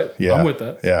 That's tight. Yeah, I'm with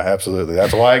that. Yeah, absolutely.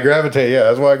 That's why I gravitate. Yeah,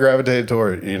 that's why I gravitated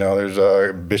toward it.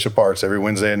 There's Bishop Arts every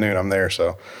Wednesday at noon. I'm there,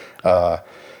 so because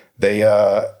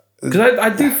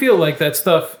I do feel like that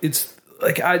stuff. It's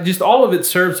like all of it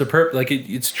serves a purpose. Like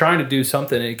it's trying to do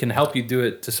something. It can help you do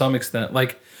it to some extent.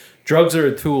 Like drugs are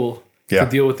a tool. To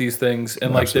deal with these things,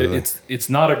 and like it's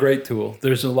not a great tool.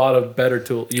 There's a lot of better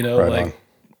tools,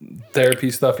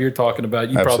 therapy stuff you're talking about.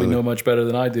 You probably know much better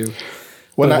than I do.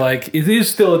 But it is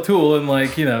still a tool, and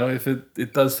if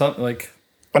it does something like.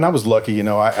 When I was lucky,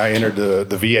 I entered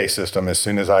the VA system as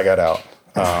soon as I got out.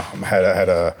 Had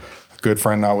a good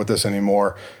friend not with us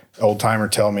anymore, old timer,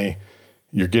 tell me,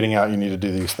 "You're getting out. You need to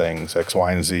do these things X,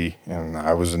 Y, and Z." And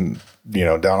I was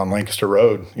down on Lancaster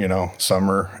Road,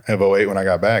 summer of '08 when I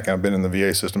got back. I've been in the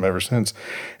VA system ever since.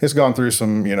 It's gone through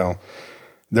some,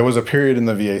 there was a period in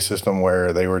the VA system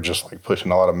where they were just like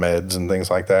pushing a lot of meds and things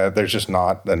like that. There's just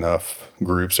not enough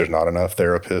groups. There's not enough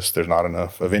therapists. There's not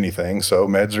enough of anything. So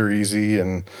meds are easy.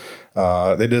 And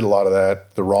they did a lot of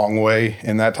that the wrong way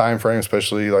in that time frame,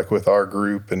 especially like with our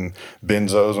group and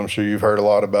benzos. I'm sure you've heard a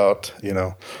lot about,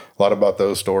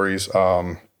 those stories.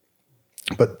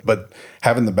 But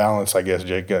having the balance, I guess,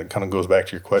 Jake, kind of goes back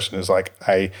to your question, is like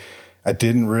I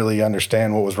didn't really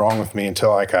understand what was wrong with me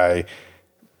until like I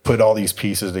put all these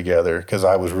pieces together, because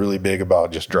I was really big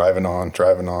about just driving on.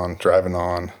 Sure.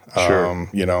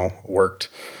 Worked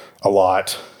a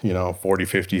lot, 40,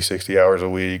 50, 60 hours a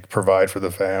week, provide for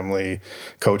the family,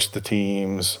 coach the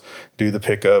teams, do the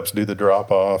pickups, do the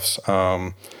drop-offs.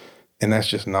 And that's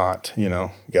just not, you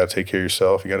got to take care of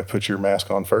yourself. You got to put your mask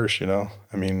on first, I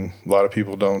mean, a lot of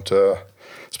people don't,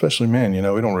 especially men, we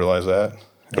don't realize that.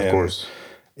 Of course.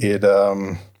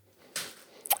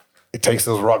 It takes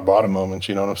those rock bottom moments,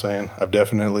 you know what I'm saying? I've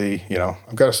definitely,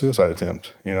 I've got a suicide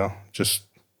attempt, just,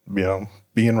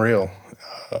 being real.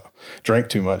 Drank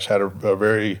too much, had a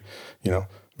very,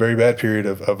 very bad period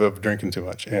of drinking too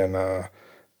much. And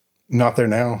not there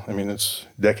now. I mean, it's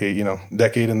decade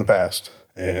in the past.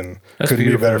 And That's couldn't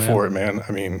be better man. for it, man.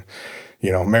 I mean,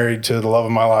 married to the love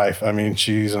of my life. I mean,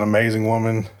 she's an amazing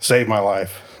woman, saved my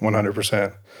life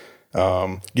 100%.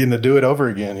 Getting to do it over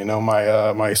again.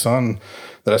 My son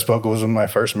that I spoke with was in my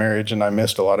first marriage, and I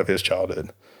missed a lot of his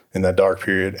childhood in that dark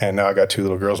period. And now I got 2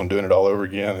 little girls. I'm doing it all over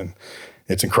again. And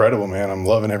it's incredible, man. I'm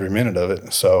loving every minute of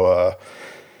it. So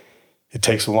it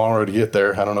takes a long road to get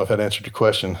there. I don't know if that answered your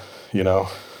question,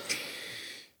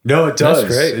 No, it does.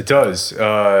 That's great. It does.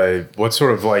 What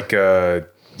sort of like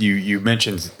you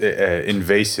mentioned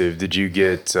invasive? Did you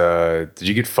get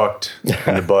fucked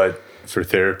in the butt for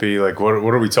therapy? Like what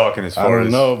are we talking as far as? I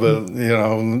don't know, but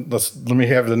let me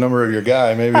have the number of your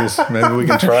guy. Maybe we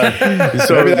can try.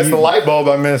 So maybe that's the light bulb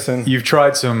I'm missing. You've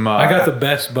tried some. I got the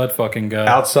best butt fucking guy.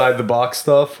 Outside the box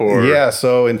stuff, or Yeah.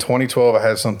 So in 2012, I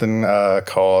had something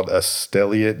called a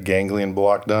stellate ganglion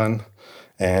block done.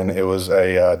 And it was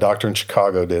a doctor in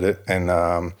Chicago did it, and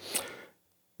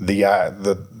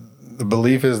the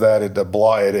belief is that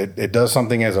it does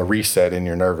something as a reset in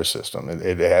your nervous system.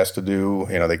 It has to do,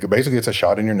 basically it's a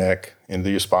shot in your neck into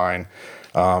your spine.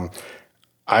 I'm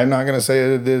not going to say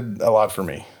that it did a lot for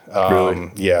me.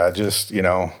 Really? Yeah, just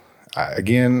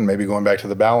again, maybe going back to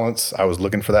the balance. I was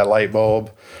looking for that light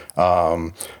bulb.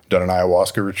 Done an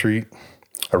ayahuasca retreat.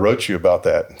 I wrote you about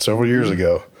that several years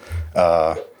ago.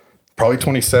 Probably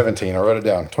 2017. I wrote it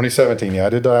down. 2017. Yeah, I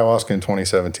did ayahuasca in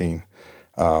 2017.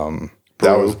 That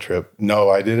was a trip.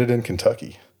 No, I did it in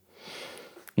Kentucky.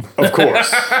 of course.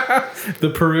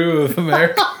 The Peru of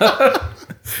America.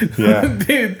 Yeah.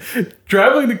 Dude,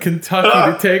 traveling to Kentucky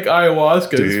to take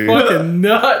ayahuasca is fucking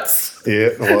nuts.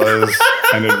 It was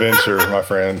an adventure, my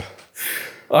friend.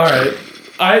 All right.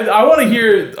 I want to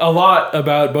hear a lot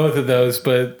about both of those,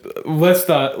 but let's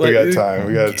not. We got time.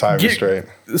 We got to time it straight.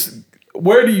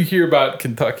 Where do you hear about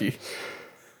Kentucky?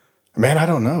 Man, I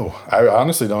don't know. I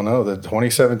honestly don't know. The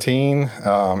 2017,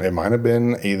 it might have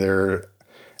been either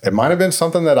It might have been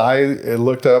something that I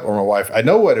looked up, or my wife. I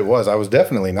know what it was. I was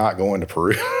definitely not going to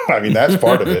Peru. I mean, that's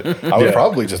part of it. I was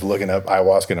probably just looking up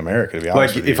ayahuasca in America, to be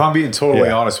honest with you. If I'm being totally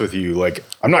honest with you, like,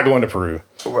 I'm not going to Peru.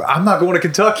 I'm not going to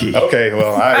Kentucky. Okay,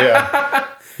 well,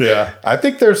 yeah. I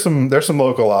think there's some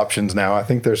local options now. I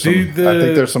think there's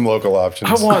some local options.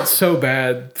 I want so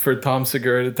bad for Tom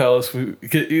Segura to tell us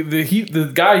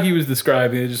the guy he was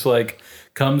describing is just like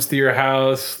comes to your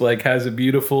house, like has a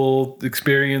beautiful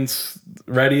experience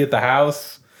ready at the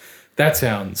house. That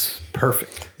sounds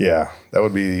perfect. Yeah, that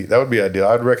would be ideal.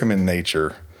 I'd recommend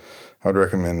nature.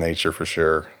 For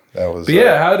sure. That was.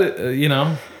 But how did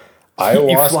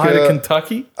ayahuasca? You fly to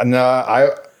Kentucky?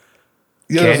 No,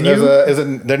 Can you?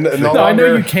 I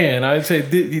know you can. I'd say.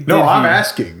 I'm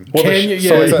asking. Can you?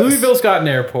 Yeah, Louisville's got an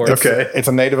airport. It's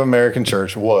a Native American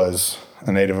church. Was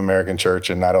a Native American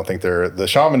church, and I don't think the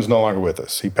shaman's no longer with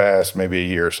us. He passed maybe a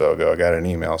year or so ago. I got an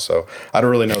email, so I don't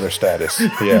really know their status.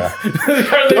 Yeah,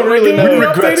 don't really know.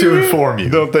 Regret to inform you.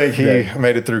 Don't think he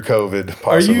made it through COVID.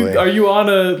 Possibly. Are you on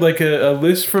a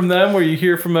list from them where you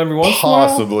hear from every once in a while?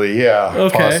 Possibly, yeah.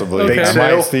 Okay. Possibly. Okay.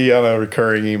 I might see on a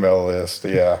recurring email list.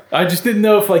 Yeah. I just didn't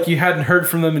know if you hadn't heard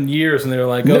from them in years, and they were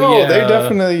like, no, they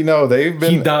definitely know. They've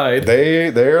been. He died.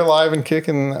 They're alive and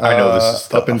kicking. I know this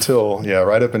is up until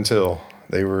right up until.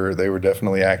 They were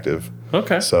definitely active.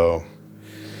 Okay. So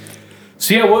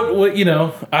yeah, what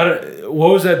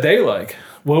was that day like?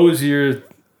 What was your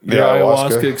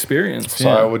ayahuasca experience?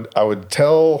 So I would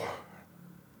tell.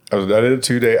 I did a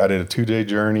 2-day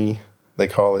journey. They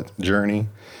call it journey,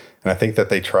 and I think that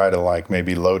they try to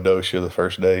maybe low dose you the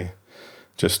first day,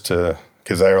 just to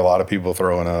because there are a lot of people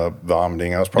throwing up,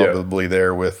 vomiting. I was probably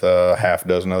there with half a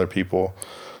dozen other people.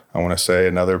 I want to say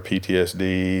another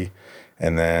PTSD,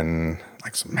 and then.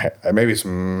 Maybe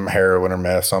some heroin or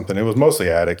meth, something. It was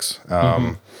mostly addicts.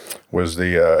 Was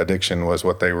the addiction was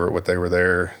what they were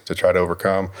there to try to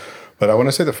overcome. But I want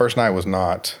to say the first night was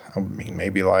not. I mean,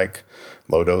 maybe low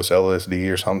dose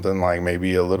LSD or something.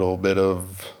 Maybe a little bit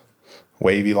of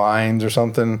wavy lines or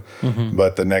something.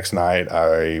 But the next night,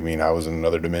 I was in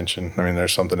another dimension. I mean,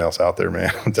 there's something else out there,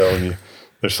 man. I'm telling you,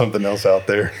 there's something else out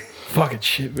there. Fucking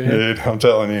shit, man. Dude, I'm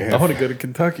telling you. I want to go to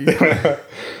Kentucky.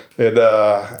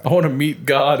 I want to meet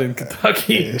God in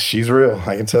Kentucky. She's real.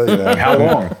 I can tell you that. How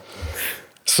long?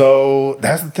 So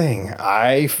that's the thing.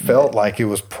 I felt like it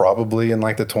was probably in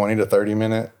the 20 to 30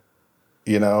 minute,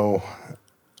 I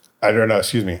don't know.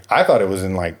 Excuse me. I thought it was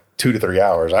in 2 to 3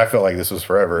 hours. I felt like this was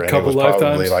forever. And it was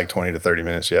probably 20 to 30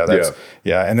 minutes. Yeah.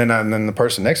 And then the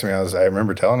person next to me, I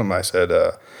remember telling him, I said,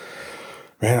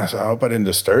 man, I hope I didn't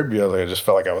disturb you. I just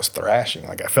felt like I was thrashing.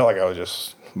 I felt like I was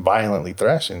just violently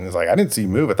thrashing. It's I didn't see you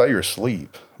move. I thought you were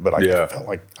asleep, but I felt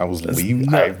like I was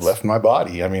leaving. I left my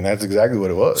body. I mean, that's exactly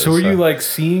what it was. So were you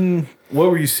seeing?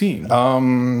 What were you seeing?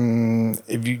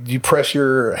 If you press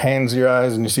your hands to your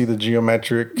eyes and you see the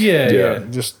geometric,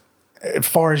 just as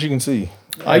far as you can see.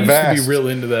 I used to be real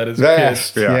into that as a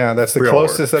kid. Yeah, that's the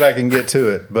closest that I can get to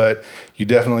it. But you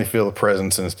definitely feel the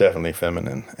presence, and it's definitely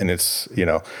feminine. And it's,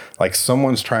 like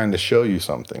someone's trying to show you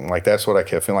something. That's what I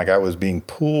kept feeling I was being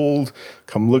pulled.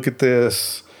 Come look at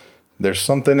this. There's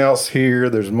something else here.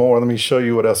 There's more. Let me show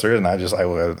you what else there is. And I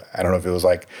don't know if it was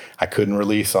I couldn't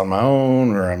release on my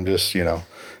own, or I'm just,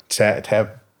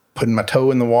 putting my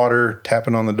toe in the water,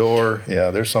 tapping on the door. Yeah,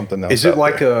 there's something else. Is it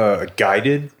a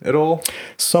guided at all?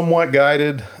 Somewhat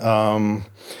guided.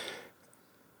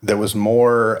 There was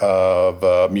more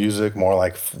of music, more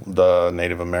like the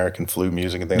Native American flute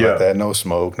music and things like that. No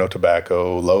smoke, no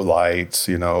tobacco, low lights.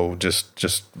 Just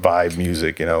vibe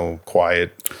music.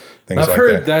 Quiet things. I've like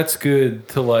heard that. That's good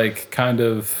to kind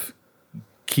of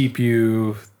keep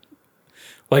you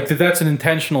that's an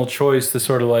intentional choice to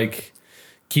sort of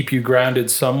keep you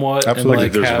grounded somewhat. Absolutely.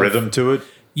 And there's rhythm to it.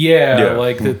 Yeah,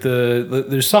 that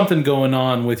there's something going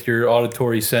on with your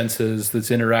auditory senses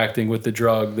that's interacting with the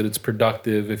drug, that it's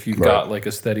productive if you've got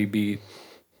a steady beat.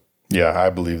 Yeah, I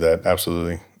believe that.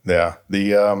 Absolutely. Yeah.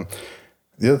 The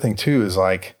other thing too is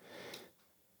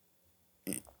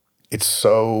it's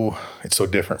so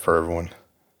different for everyone,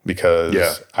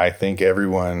 because I think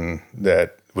everyone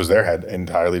that was there had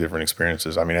entirely different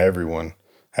experiences. I mean, everyone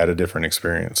had a different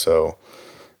experience. So,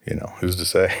 who's to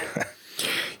say?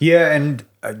 Yeah, and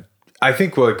I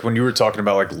think when you were talking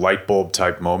about light bulb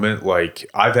type moment,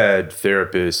 I've had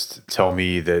therapists tell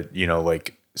me that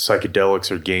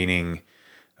psychedelics are gaining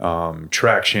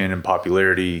traction and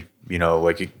popularity.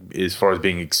 As far as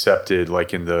being accepted,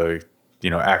 in the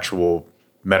actual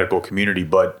medical community,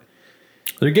 but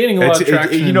they're gaining a lot of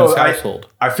traction in this household.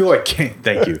 I feel like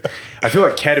thank you. I feel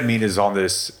like ketamine is on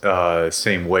this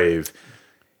same wave.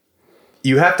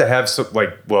 you have to have some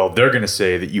like, well, they're going to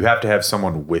say that you have to have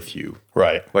someone with you,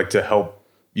 Right. like to help.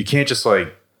 You can't just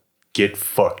like get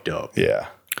fucked up. Yeah.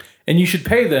 And you should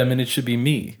pay them, and it should be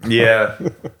me. Yeah.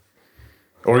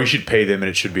 Or you should pay them and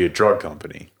it should be a drug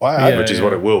company, Well, which is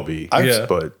what it will be.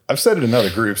 But I've said it in other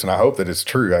groups, and I hope that it's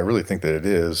true. I really think that it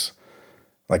is.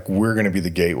 Like, we're going to be the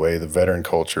gateway, the veteran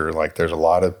culture. Like, there's a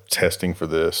lot of testing for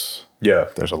this. yeah,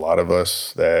 There's a lot of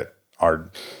us that are,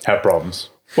 have problems.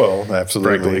 well,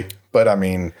 absolutely. Frankly. But I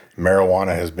mean,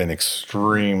 marijuana has been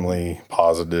extremely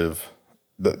positive.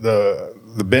 The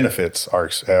benefits are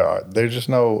there's just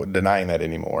no denying that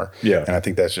anymore. Yeah. And I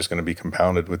think that's just going to be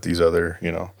compounded with these other,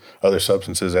 other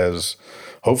substances as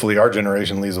hopefully our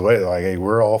generation leads the way. Like, hey,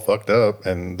 we're all fucked up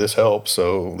and this helps,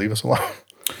 so leave us alone.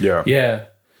 Yeah. Yeah.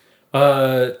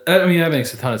 I mean, that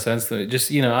makes a ton of sense to me.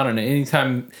 Just, I don't know,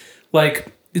 anytime,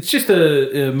 like, it's just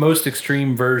a most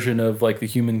extreme version of, like, the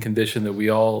human condition that we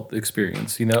all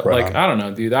experience, Right Like, on. I don't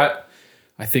know, dude,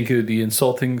 I think it would be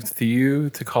insulting to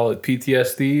you to call it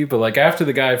PTSD, but, like, after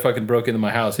the guy fucking broke into my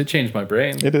house, it changed my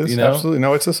brain. It is, absolutely.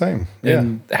 No, it's the same. Yeah.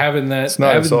 And having that, It's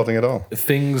not insulting at all.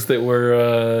 things that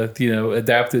were,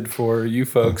 adapted for you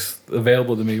folks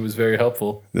available to me was very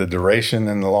helpful. The duration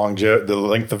and the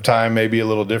length of time may be a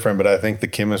little different, but I think the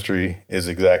chemistry is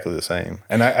exactly the same.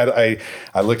 And I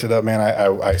looked it up, man.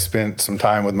 I spent some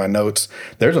time with my notes.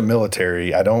 There's a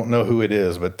military, I don't know who it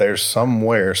is, but there's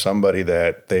somebody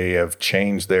that they have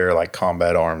changed their like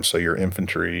combat arms. So your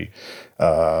infantry,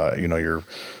 your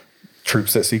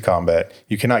troops that see combat,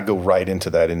 you cannot go right into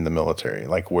that in the military,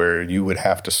 like where you would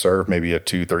have to serve maybe a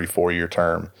 2, 3, 4 year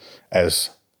term as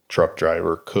truck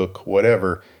driver, cook,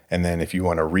 whatever. And then if you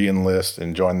want to re-enlist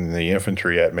and join the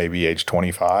infantry at maybe age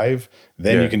 25,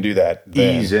 then you can do that.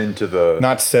 Ease into the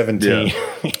not 17.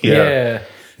 Yeah.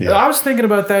 I was thinking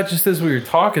about that just as we were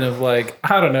talking of like,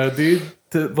 I don't know, dude,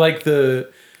 the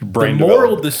Brain moral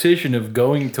development. decision of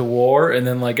going to war and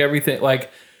then like everything,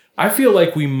 like I feel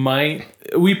like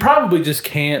we probably just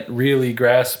can't really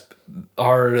grasp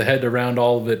our head around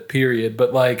all of it, period.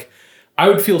 But like, I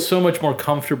would feel so much more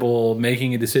comfortable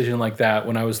making a decision like that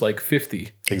when I was like 50.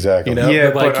 Exactly.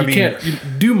 Yeah, but like but I you mean-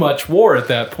 can't do much war at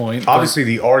that point. but- obviously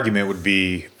the argument would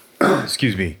be,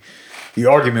 excuse me, the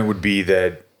argument would be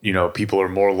that, people are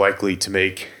more likely to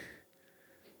make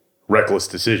reckless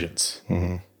decisions,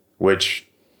 which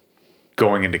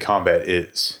going into combat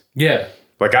is. yeah.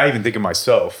 Like I even think of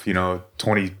myself,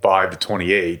 25 to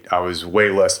 28, I was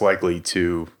way less likely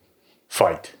to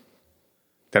fight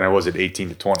than I was at 18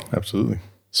 to 20. Absolutely.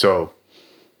 So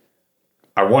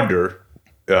I wonder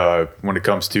when it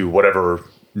comes to whatever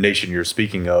nation you're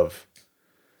speaking of,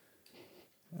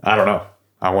 I don't know.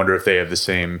 I wonder if they have the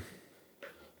same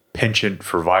penchant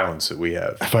for violence that we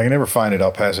have. If I can ever find it,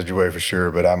 I'll pass it your way for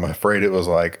sure. But I'm afraid it was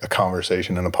like a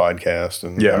conversation in a podcast,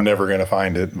 and Yeah. I'm never going to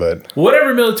find it. But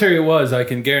Whatever military it was, I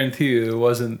can guarantee you it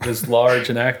wasn't as large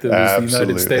and active as the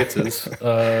United Absolutely. States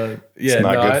is. Yeah,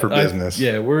 not good for business.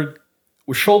 yeah, we're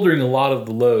shouldering a lot of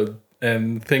the load,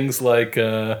 and things like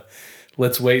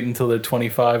let's wait until they're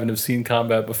 25 and have seen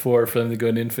combat before for them to go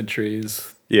into infantry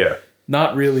is Yeah.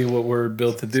 not really what we're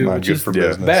built to do, not which good is for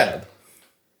business. bad.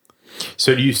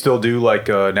 So do you still do like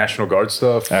National Guard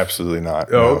stuff? absolutely not.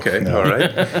 Oh, No, okay. No. All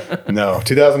right. No,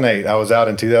 2008. I was out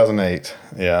in 2008.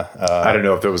 Yeah. I don't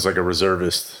know if there was like a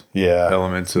reservist Yeah.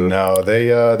 element to No,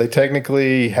 they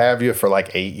technically have you for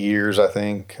like 8 years, I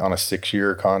think, on a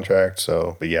 6-year contract.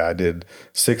 So, but yeah, I did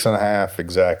 6.5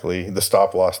 exactly. The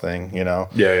stop loss thing, Yeah.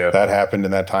 that happened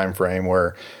in that time frame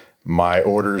where my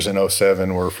orders in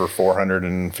 '07 were for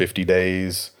 450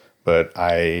 days, but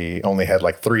I only had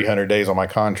like 300 days on my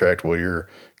contract. Well, you're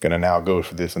going to now go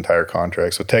for this entire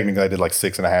contract. So technically, I did like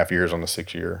 6.5 years on the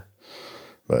 6-year.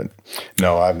 But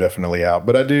no, I'm definitely out.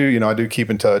 But I do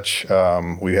keep in touch.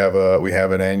 We have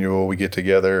an annual. We get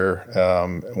together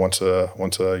once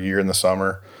a year in the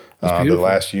summer. The beautiful.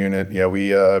 last unit, yeah,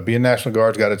 we being National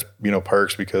Guard's got its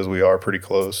perks because we are pretty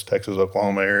close, Texas,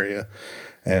 Oklahoma area,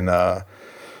 and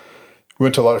we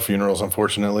went to a lot of funerals,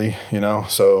 unfortunately.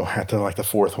 So at the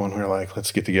fourth one, we were like,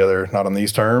 let's get together, not on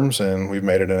these terms, and we've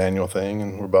made it an annual thing,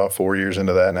 and we're about 4 years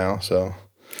into that now. So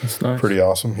That's nice. pretty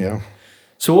awesome, yeah.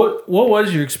 So what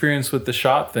was your experience with the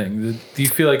shot thing? Do you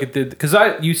feel like it did? Because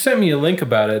you sent me a link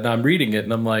about it, and I'm reading it,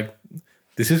 and I'm like,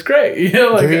 this is great.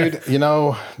 Dude,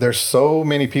 there's so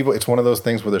many people. It's one of those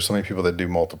things where there's so many people that do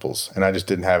multiples, and I just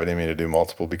didn't have it in me to do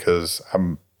multiple because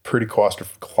I'm pretty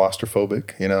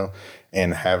claustrophobic,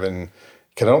 and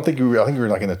because I think we were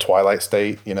like in the twilight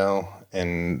state,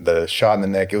 and the shot in the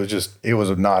neck, it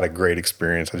was not a great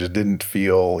experience. I just didn't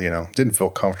feel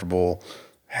comfortable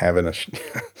having a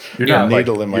You're not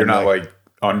needle like, in my you're neck. not like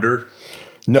under.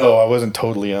 No, I wasn't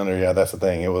totally under. Yeah, that's the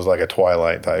thing. It was like a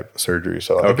twilight type surgery.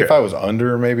 So I think if I was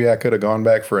under, maybe I could have gone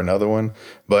back for another one.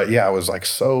 But yeah, I was like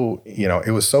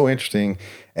it was so interesting.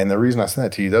 And the reason I sent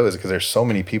that to you though is because there's so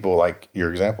many people like your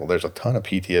example. There's a ton of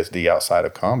PTSD outside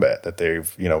of combat that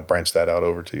they've branched that out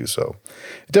over to. So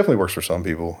it definitely works for some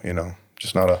people.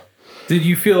 Just not a. Did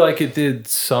you feel like it did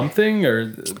something,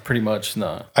 or pretty much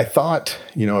not? I thought,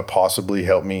 it possibly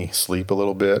helped me sleep a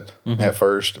little bit at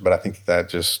first, but I think it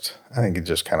just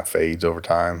kind of fades over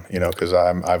time, because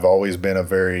I've always been a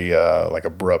very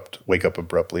abrupt, wake up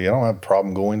abruptly. I don't have a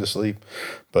problem going to sleep,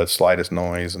 but slightest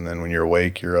noise, and then when you're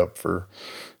awake, you're up for,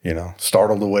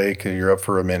 startled awake, you're up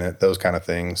for a minute, those kind of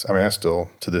things. I mean, that's still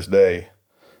to this day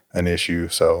an issue.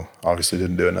 So obviously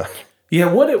didn't do enough.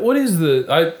 Yeah, what is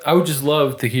I would just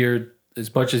love to hear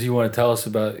as much as you want to tell us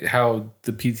about how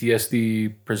the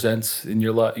PTSD presents in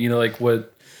your life. Like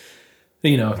what,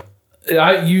 in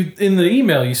the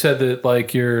email you said that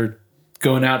like you're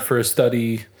going out for a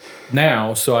study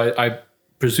now, so I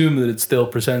presume that it still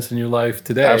presents in your life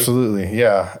today. Absolutely,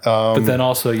 yeah. But then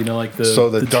also, like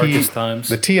the darkest times.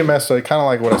 The TMS, so kind of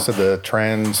like what I said, the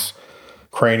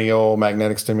transcranial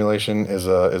magnetic stimulation is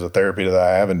a therapy that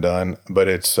I haven't done, but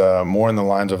it's more in the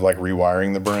lines of like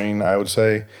rewiring the brain, I would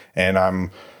say. And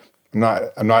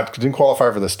didn't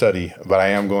qualify for the study, but I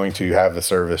am going to have the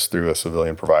service through a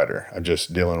civilian provider. I'm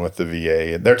just dealing with the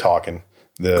VA. They're talking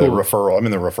referral. I'm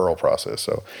in the referral process.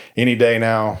 So any day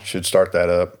now should start that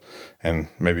up. And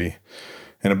maybe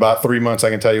in about 3 months,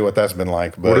 I can tell you what that's been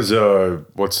like. But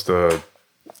what's the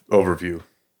overview?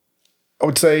 I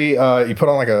would say you put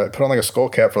on like a skull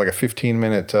cap for like a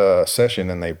 15-minute session,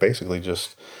 and they basically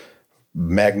just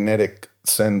magnetic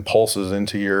send pulses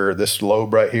into this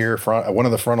lobe right here, one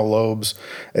of the frontal lobes.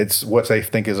 It's what they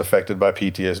think is affected by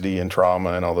PTSD and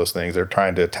trauma and all those things. They're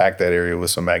trying to attack that area with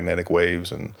some magnetic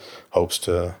waves and hopes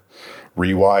to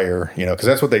rewire, because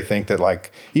that's what they think that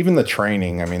like even the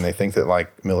training. I mean, they think that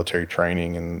like military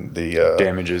training and the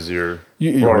damages you're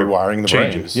rewiring the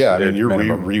changes. brain. Yeah, I mean you're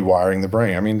rewiring the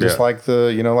brain. I mean just like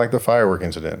the firework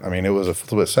incident. I mean it was a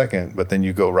split second, but then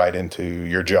you go right into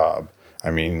your job. I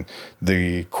mean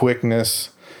the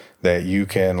quickness that you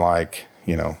can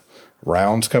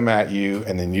rounds come at you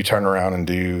and then you turn around and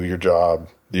do your job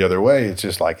the other way. It's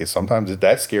just like sometimes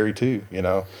that's scary too.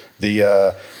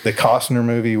 The Costner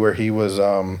movie where he was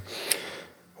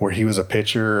a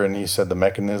pitcher and he said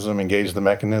engage the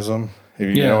mechanism.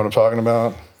 You know what I'm talking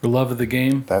about? The love of the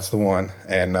game. That's the one.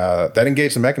 And that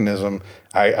engage the mechanism,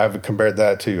 I've compared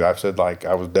that to. I've said like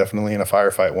I was definitely in a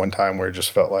firefight one time where it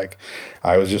just felt like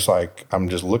I was just like I'm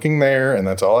just looking there and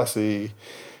that's all I see.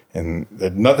 And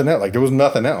nothing else. Like there was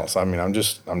nothing else. I mean, I'm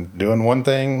doing one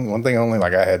thing only.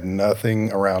 Like I had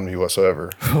nothing around me whatsoever.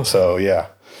 So yeah.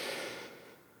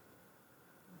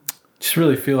 Just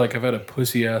really feel like I've had a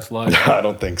pussy ass life. I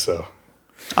don't think so.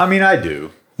 I mean, I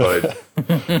do, but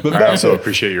I also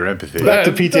appreciate your empathy. Back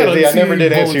to PTSD. I never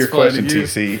did answer your question,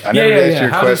 TC. I never did answer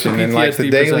your question. And like the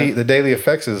daily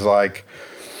effects is like,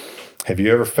 have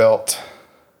you ever felt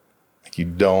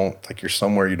you're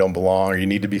somewhere you don't belong or you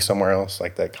need to be somewhere else,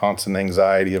 like that constant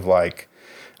anxiety of like,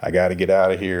 I got to get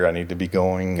out of here. I need to be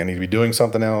doing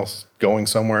something else, going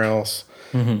somewhere else.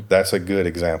 Mm-hmm. That's a good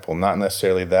example. Not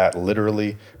necessarily that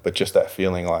literally, but just that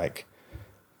feeling like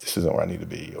this isn't where I need to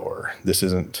be, or this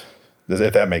isn't,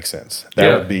 if that makes sense.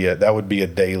 That would be a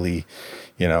daily,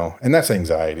 and that's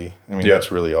anxiety. I mean,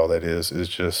 that's really all that is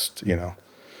just, an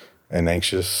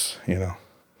anxious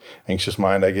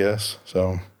mind, I guess.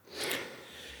 So.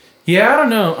 Yeah, I don't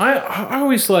know. I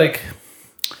always like,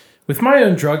 with my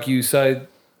own drug use, I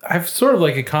have sort of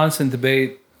like a constant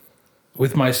debate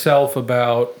with myself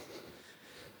about,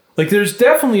 like, there's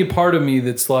definitely a part of me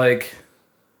that's like,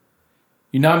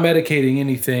 you're not medicating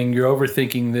anything, you're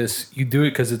overthinking this, you do it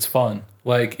because it's fun.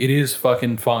 Like, it is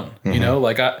fucking fun, mm-hmm.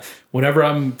 Like, whenever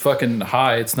I'm fucking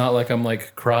high, it's not like I'm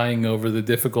like crying over the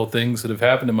difficult things that have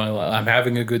happened in my life. I'm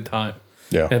having a good time.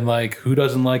 Yeah. And like, who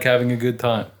doesn't like having a good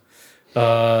time?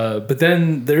 But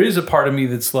then there is a part of me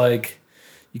that's like,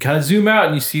 you kind of zoom out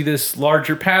and you see this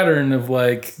larger pattern of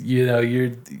like,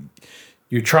 you're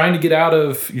trying to get out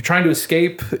of, you're trying to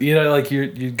escape, like you're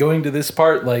going to this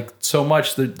part like so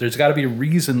much that there's got to be a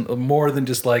reason more than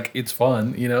just like it's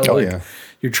fun,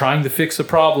 you're trying to fix a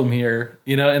problem here,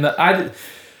 and I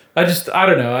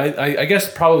don't know. I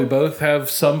guess probably both have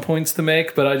some points to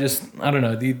make, but I don't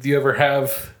know. Do you ever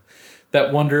have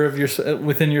that wonder of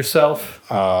within yourself?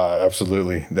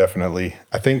 Absolutely, definitely.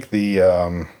 I think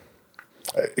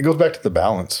it goes back to the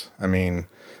balance. I mean,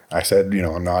 I said,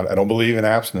 I don't believe in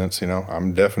abstinence. I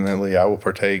will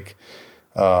partake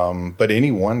But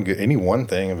any one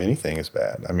thing of anything is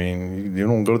bad. I mean, you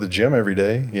don't go to the gym every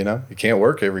day, you know, you can't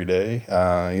work every day,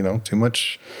 you know, too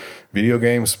much video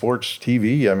games, sports,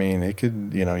 TV. I mean, it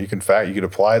could, you know, you could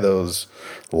apply those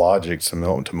logics to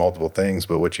multiple things.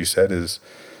 But what you said is,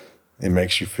 it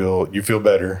makes you feel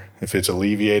better. If it's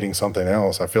alleviating something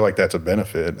else, I feel like that's a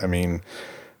benefit. I mean,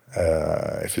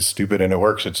 if it's stupid and it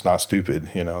works, it's not stupid.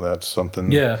 You know, that's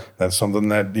something. Yeah. That's something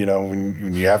that, you know,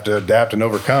 when you have to adapt and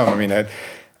overcome. I mean,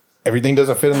 everything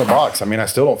doesn't fit in the box. I mean, I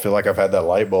still don't feel like I've had that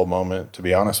light bulb moment, to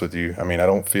be honest with you. I mean, I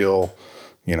don't feel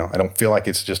like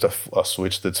it's just a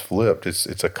switch that's flipped.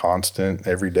 It's a constant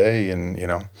every day, and you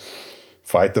know,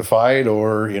 fight the fight,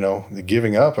 or you know, the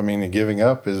giving up. I mean, the giving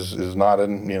up is not you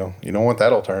know, you don't want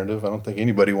that alternative. I don't think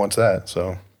anybody wants that.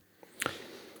 So.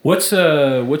 What's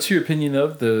your opinion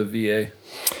of the VA?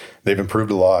 They've improved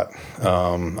a lot.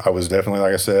 I was definitely,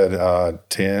 like I said,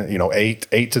 10, you know, 8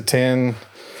 to 10,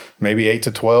 maybe 8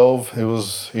 to 12. It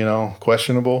was, you know,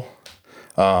 questionable.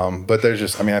 But there's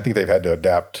just, I mean, I think they've had to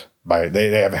adapt they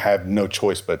have had no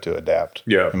choice but to adapt.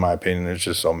 Yeah. In my opinion, there's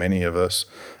just so many of us.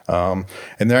 And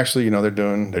they're actually, you know, they're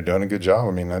doing a good job.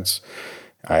 I mean,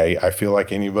 I feel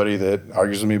like anybody that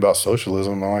argues with me about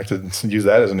socialism, I like to use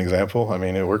that as an example. I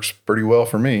mean, it works pretty well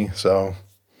for me. So,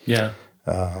 yeah.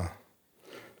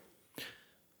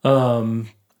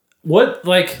 What,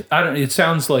 like, I don't, it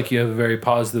sounds like you have a very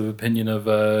positive opinion of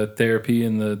therapy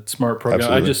and the SMART program.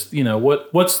 Absolutely. I just, you know,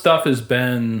 what stuff has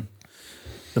been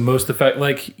the most effective?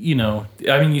 Like, you know,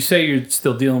 I mean, you say you're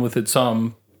still dealing with it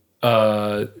some,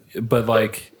 but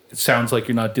like, it sounds like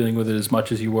you're not dealing with it as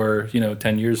much as you were, you know,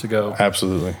 10 years ago.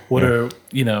 Absolutely.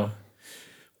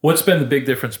 What's been the big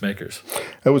difference makers?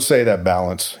 I would say that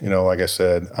balance. You know, like I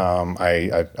said,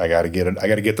 I got to get it. I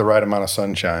got to get the right amount of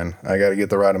sunshine. I got to get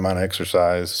the right amount of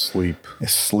exercise.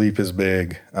 Sleep is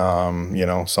big. You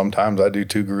know, sometimes I do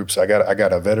 2 groups. I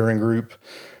got a veteran group,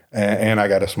 and I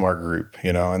got a SMART group.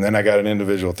 You know, and then I got an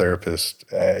individual therapist.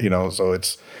 You know, so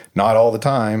it's not all the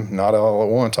time, not all at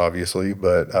once, obviously,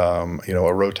 but you know,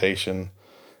 a rotation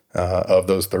of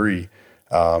those 3.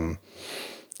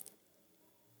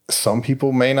 Some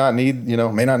people may not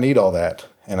need all that.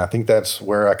 And I think that's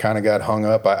where I kind of got hung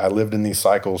up. I lived in these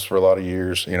cycles for a lot of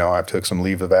years. You know, I took some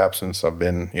leave of absence. I've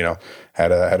been, you know,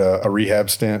 had a rehab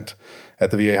stint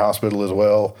at the VA hospital as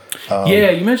well. Yeah,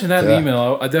 you mentioned that in the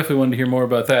email. I definitely wanted to hear more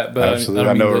about that, but absolutely.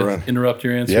 I don't mean to interrupt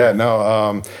your answer. Yeah,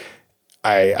 no.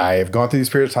 I have gone through this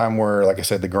period of time where, like I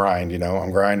said, the grind, you know,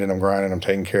 I'm grinding, I'm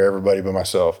taking care of everybody but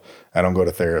myself. I don't go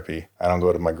to therapy. I don't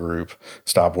go to my group,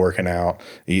 stop working out,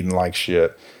 eating like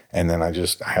shit. And then I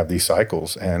have these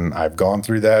cycles, and I've gone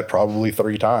through that probably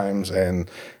 3 times. And,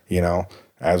 you know,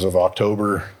 as of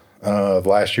October of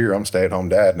last year, I'm stay-at-home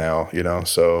dad now, you know,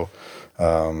 so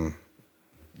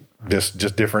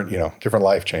just different, you know, different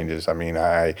life changes. I mean,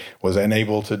 I was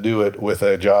unable to do it with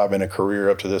a job and a career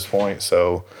up to this point.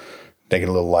 So taking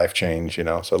a little life change, you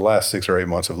know, so the last 6 or 8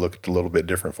 months have looked a little bit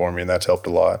different for me, and that's helped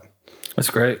a lot. That's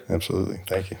great. Absolutely.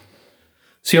 Thank you.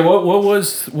 So yeah, what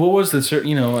was the,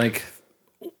 you know, like,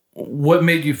 what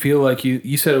made you feel like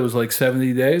you said it was like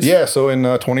 70 days? Yeah, so in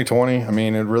 2020, I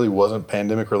mean, it really wasn't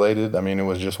pandemic related. I mean, it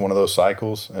was just one of those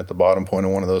cycles, at the bottom point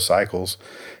of one of those cycles.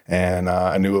 And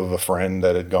I knew of a friend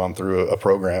that had gone through a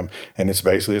program, and it's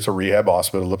a rehab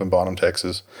hospital up in Bonham,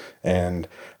 Texas. And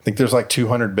I think there's like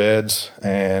 200 beds,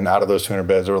 and out of those 200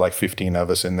 beds, there were like 15 of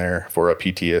us in there for a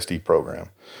PTSD program.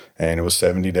 And it was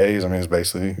 70 days. I mean, it's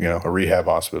basically, you know, a rehab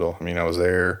hospital. I mean, I was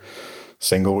there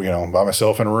single, you know, by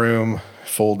myself in a room,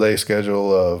 full day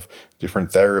schedule of different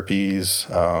therapies.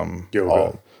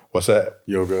 Yoga. What's that?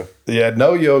 Yoga. Yeah,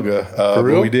 no yoga. For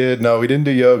real? We didn't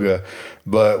do yoga,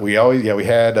 but we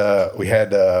had,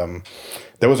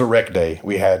 there was a rec day.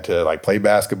 We had to like play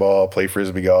basketball, play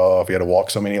frisbee golf. We had to walk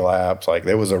so many laps. Like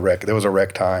there was a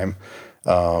rec time.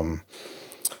 But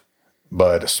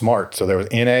SMART. So there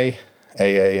was NA,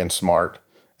 AA, and SMART.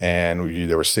 And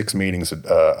there were 6 meetings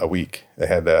a week. They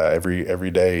had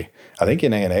every day. I think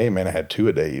in A&A, man, I had 2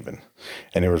 a day even.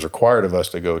 And it was required of us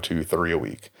to go to 3 a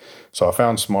week. So I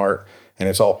found SMART, and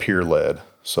it's all peer-led.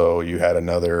 So you had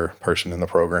another person in the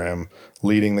program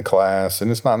leading the class. And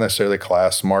it's not necessarily a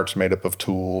class. SMART's made up of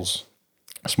tools.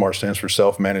 SMART stands for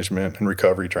self-management and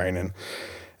recovery training.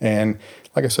 And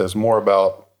like I said, it's more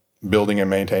about building and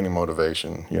maintaining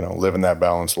motivation, you know, living that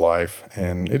balanced life.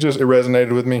 And it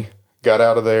resonated with me. Got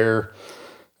out of there.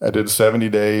 I did 70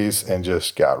 days and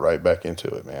just got right back into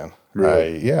it, man.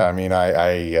 Really? We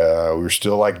were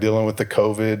still like dealing with the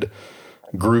COVID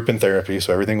group and therapy.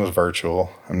 So everything was virtual.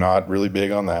 I'm not really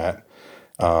big on that.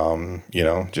 You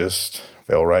know, just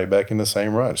fell right back in the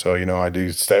same rut. So, you know, I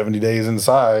do 70 days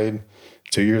inside,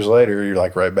 2 years later, you're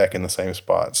like right back in the same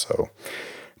spot. So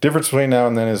difference between now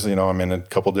and then is, I'm in a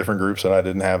couple different groups that I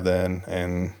didn't have then,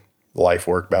 and life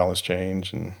work balance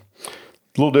change and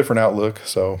a little different outlook.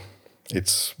 So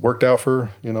it's worked out for,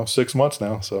 6 months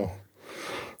now. So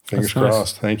fingers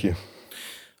crossed. Thank you.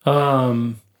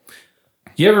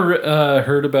 You ever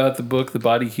heard about the book, The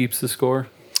Body Keeps the Score?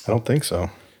 I don't think so.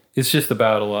 It's just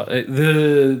about a lot.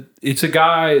 It's a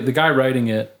guy, the guy writing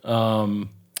it,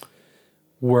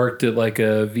 worked at like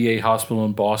a VA hospital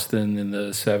in Boston in the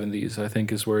 70s, I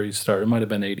think is where he started. It might have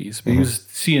been 80s, but he was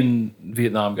seeing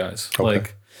Vietnam guys. Okay.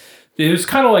 Like, it was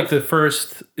kind of like the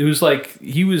first, it was like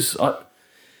he was on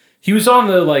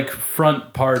the like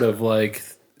front part of like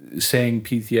saying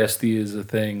PTSD is a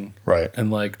thing. Right.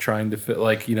 And like trying to fit,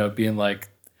 like, being like,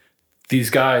 these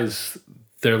guys,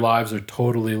 their lives are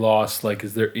totally lost. Like,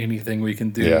 is there anything we can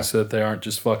do so that they aren't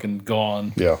just fucking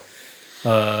gone? Yeah.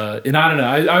 And I don't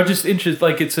know. I was just interested.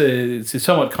 Like, it's a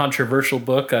somewhat controversial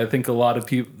book. I think a lot of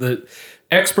people, the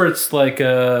experts, like,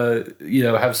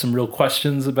 have some real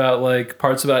questions about like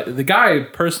parts about the guy.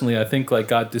 Personally, I think like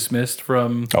got dismissed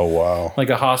from like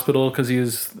a hospital because he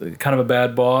was kind of a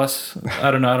bad boss.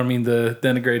 I don't know. I don't mean to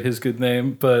denigrate his good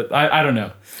name, but I don't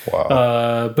know.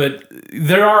 Wow. But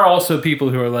there are also people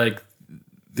who are like,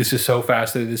 this is so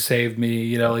fascinating. This saved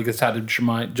me. Like it's had a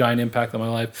giant impact on my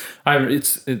life.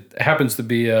 It happens to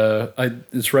be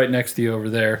it's right next to you over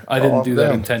there. I didn't do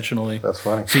that intentionally. That's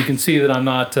funny. So you can see that I'm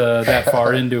not that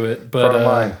far into it. But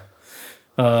mine.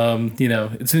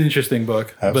 It's an interesting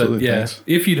book. Absolutely. But yeah, thanks.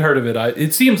 if you'd heard of it,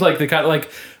 it seems like the kind of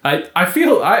like I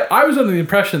feel I was under the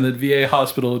impression that VA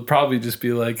hospital would probably just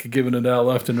be like giving it out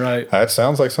left and right. That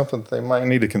sounds like something they might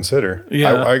need to consider.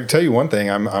 Yeah. I can tell you one thing.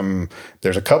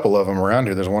 There's a couple of them around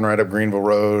here. There's one right up Greenville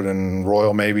Road and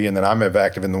Royal maybe, and then I'm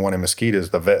active in the one in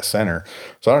Mesquite, the Vet Center.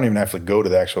 So I don't even have to go to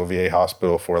the actual VA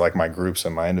hospital for like my groups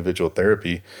and my individual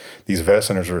therapy. These vet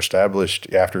centers were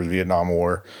established after the Vietnam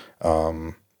War.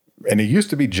 And it used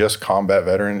to be just combat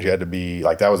veterans. You had to be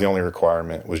like, that was the only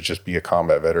requirement, was just be a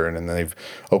combat veteran. And then they've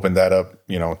opened that up,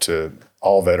 to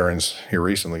all veterans here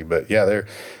recently. But yeah, they're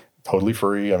totally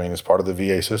free. I mean, it's part of the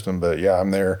VA system. But yeah, I'm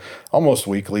there almost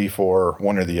weekly for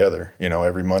one or the other.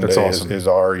 Every Monday is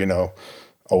our, OIF,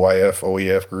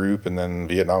 OEF group. And then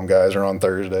Vietnam guys are on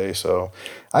Thursday. So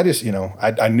I just,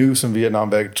 I knew some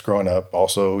Vietnam vets growing up.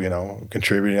 Also,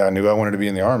 contributing. I knew I wanted to be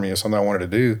in the Army. It's something I wanted to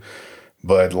do.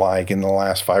 But like in the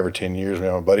last 5 or 10 years,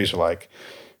 my buddies are like,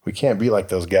 we can't be like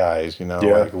those guys,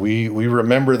 Like we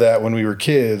remember that when we were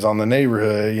kids on the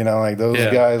neighborhood, like those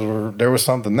guys there was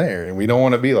something there, and we don't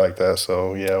want to be like that.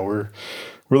 So yeah, we're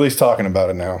at least talking about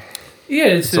it now. Yeah,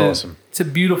 it's awesome. It's a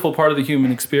beautiful part of the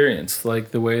human experience, like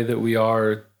the way that we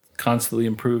are constantly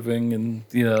improving and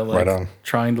like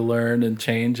trying to learn and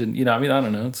change, and I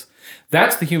don't know,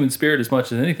 that's the human spirit as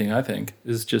much as anything. I think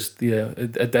is just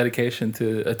a dedication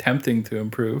to attempting to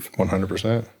improve.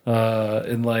 100%.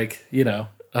 And like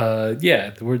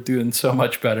we're doing so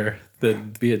much better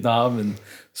than Vietnam and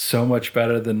so much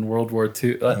better than World War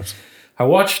II. I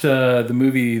watched the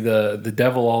movie The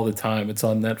Devil All the Time. It's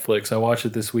on Netflix. I watched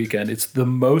it this weekend. It's the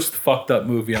most fucked up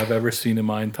movie I've ever seen in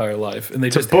my entire life. And they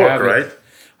just have it. Right?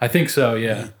 I think so.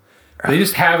 Yeah. They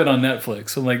just have it on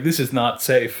Netflix. I'm like, this is not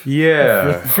safe.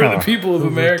 Yeah. For the people of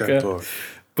America.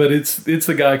 But it's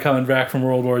the guy coming back from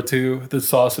World War II that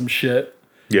saw some shit.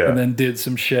 Yeah. And then did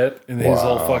some shit. And his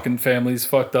whole fucking family's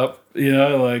fucked up.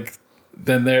 Like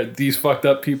then these fucked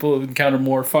up people encounter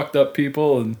more fucked up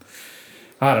people. And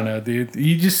I don't know, dude.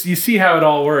 You see how it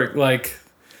all worked. Like,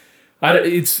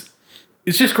 it's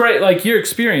just great. Like your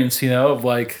experience, of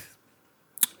like,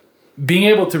 being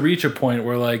able to reach a point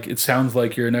where like it sounds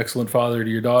like you're an excellent father to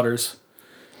your daughters,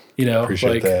 Appreciate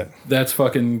like that. That's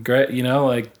fucking great,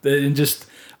 like, and just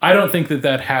I don't think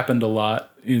that happened a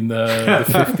lot in the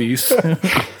 50s.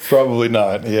 Probably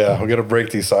not. Yeah, we got to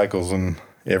break these cycles in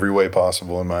every way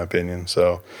possible, in my opinion.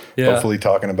 So hopefully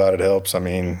talking about it helps. I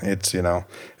mean, it's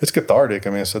it's cathartic. I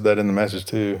mean, I said that in the message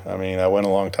too. I mean, I went a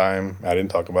long time. I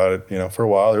didn't talk about it. For a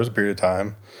while. There was a period of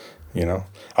time.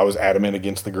 I was adamant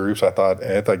against the groups. I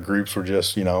thought groups were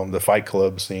just, the fight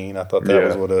club scene. I thought that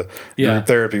was what a group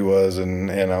therapy was. And,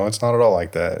 it's not at all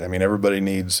like that. I mean, everybody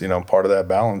needs, part of that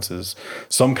balance is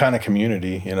some kind of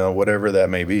community, whatever that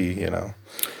may be, And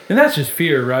that's just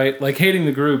fear, right? Like hating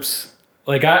the groups.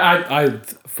 Like I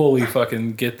fully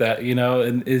fucking get that,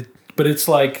 but it's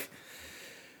like,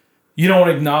 you don't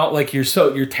acknowledge, like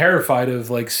you're terrified of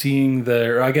like seeing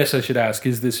or I guess I should ask,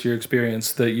 is this your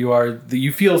experience that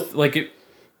you feel like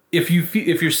if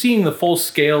you're seeing the full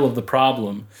scale of the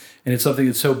problem and it's something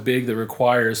that's so big that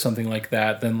requires something like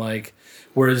that, then like,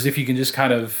 whereas if you can just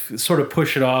kind of sort of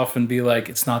push it off and be like,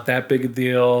 it's not that big a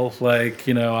deal, like,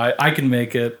 you know, I can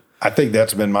make it. I think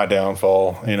that's been my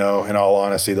downfall, you know, in all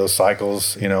honesty, those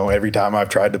cycles, you know, every time I've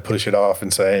tried to push it off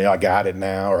and say, I got it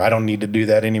now, or I don't need to do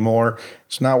that anymore,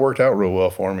 it's not worked out real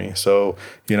well for me. So,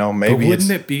 you know, maybe but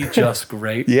wouldn't it be just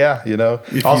great? Yeah, you know.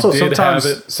 Also,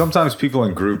 sometimes people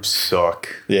in groups suck.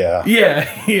 Yeah.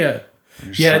 Yeah, yeah.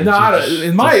 Yeah,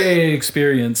 in my AA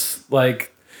experience, like,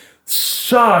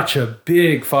 such a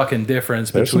big fucking difference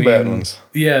There's between some bad ones.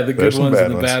 Yeah, the There's good some ones bad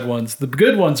and the ones. bad ones. The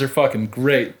good ones are fucking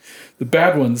great. The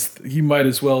bad ones, you might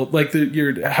as well like.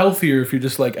 You're healthier if you're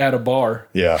just like at a bar.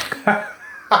 Yeah.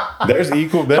 There's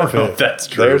equal benefit. I don't know if that's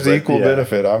true, There's but equal yeah.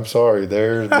 benefit. I'm sorry.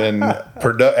 There's been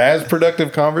as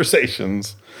productive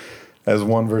conversations as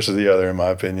one versus the other, in my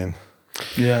opinion.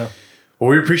 Yeah.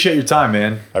 Well, we appreciate your time,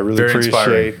 man. I really Very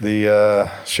inspiring. appreciate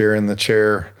the sharing the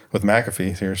chair with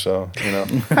McAfee here. So, you know,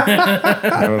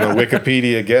 the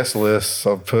Wikipedia guest list,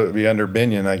 I'll be under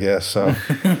Binion, I guess. So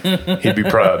He'd be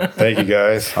proud. thank you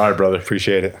guys. All right, brother.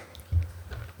 Appreciate it.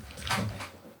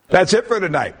 That's it for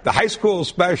tonight. The high school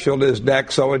special is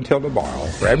next, so until tomorrow,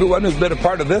 for everyone who's been a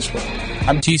part of this one,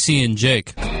 I'm TC and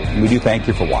Jake. we do thank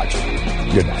you for watching.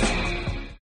 Good night.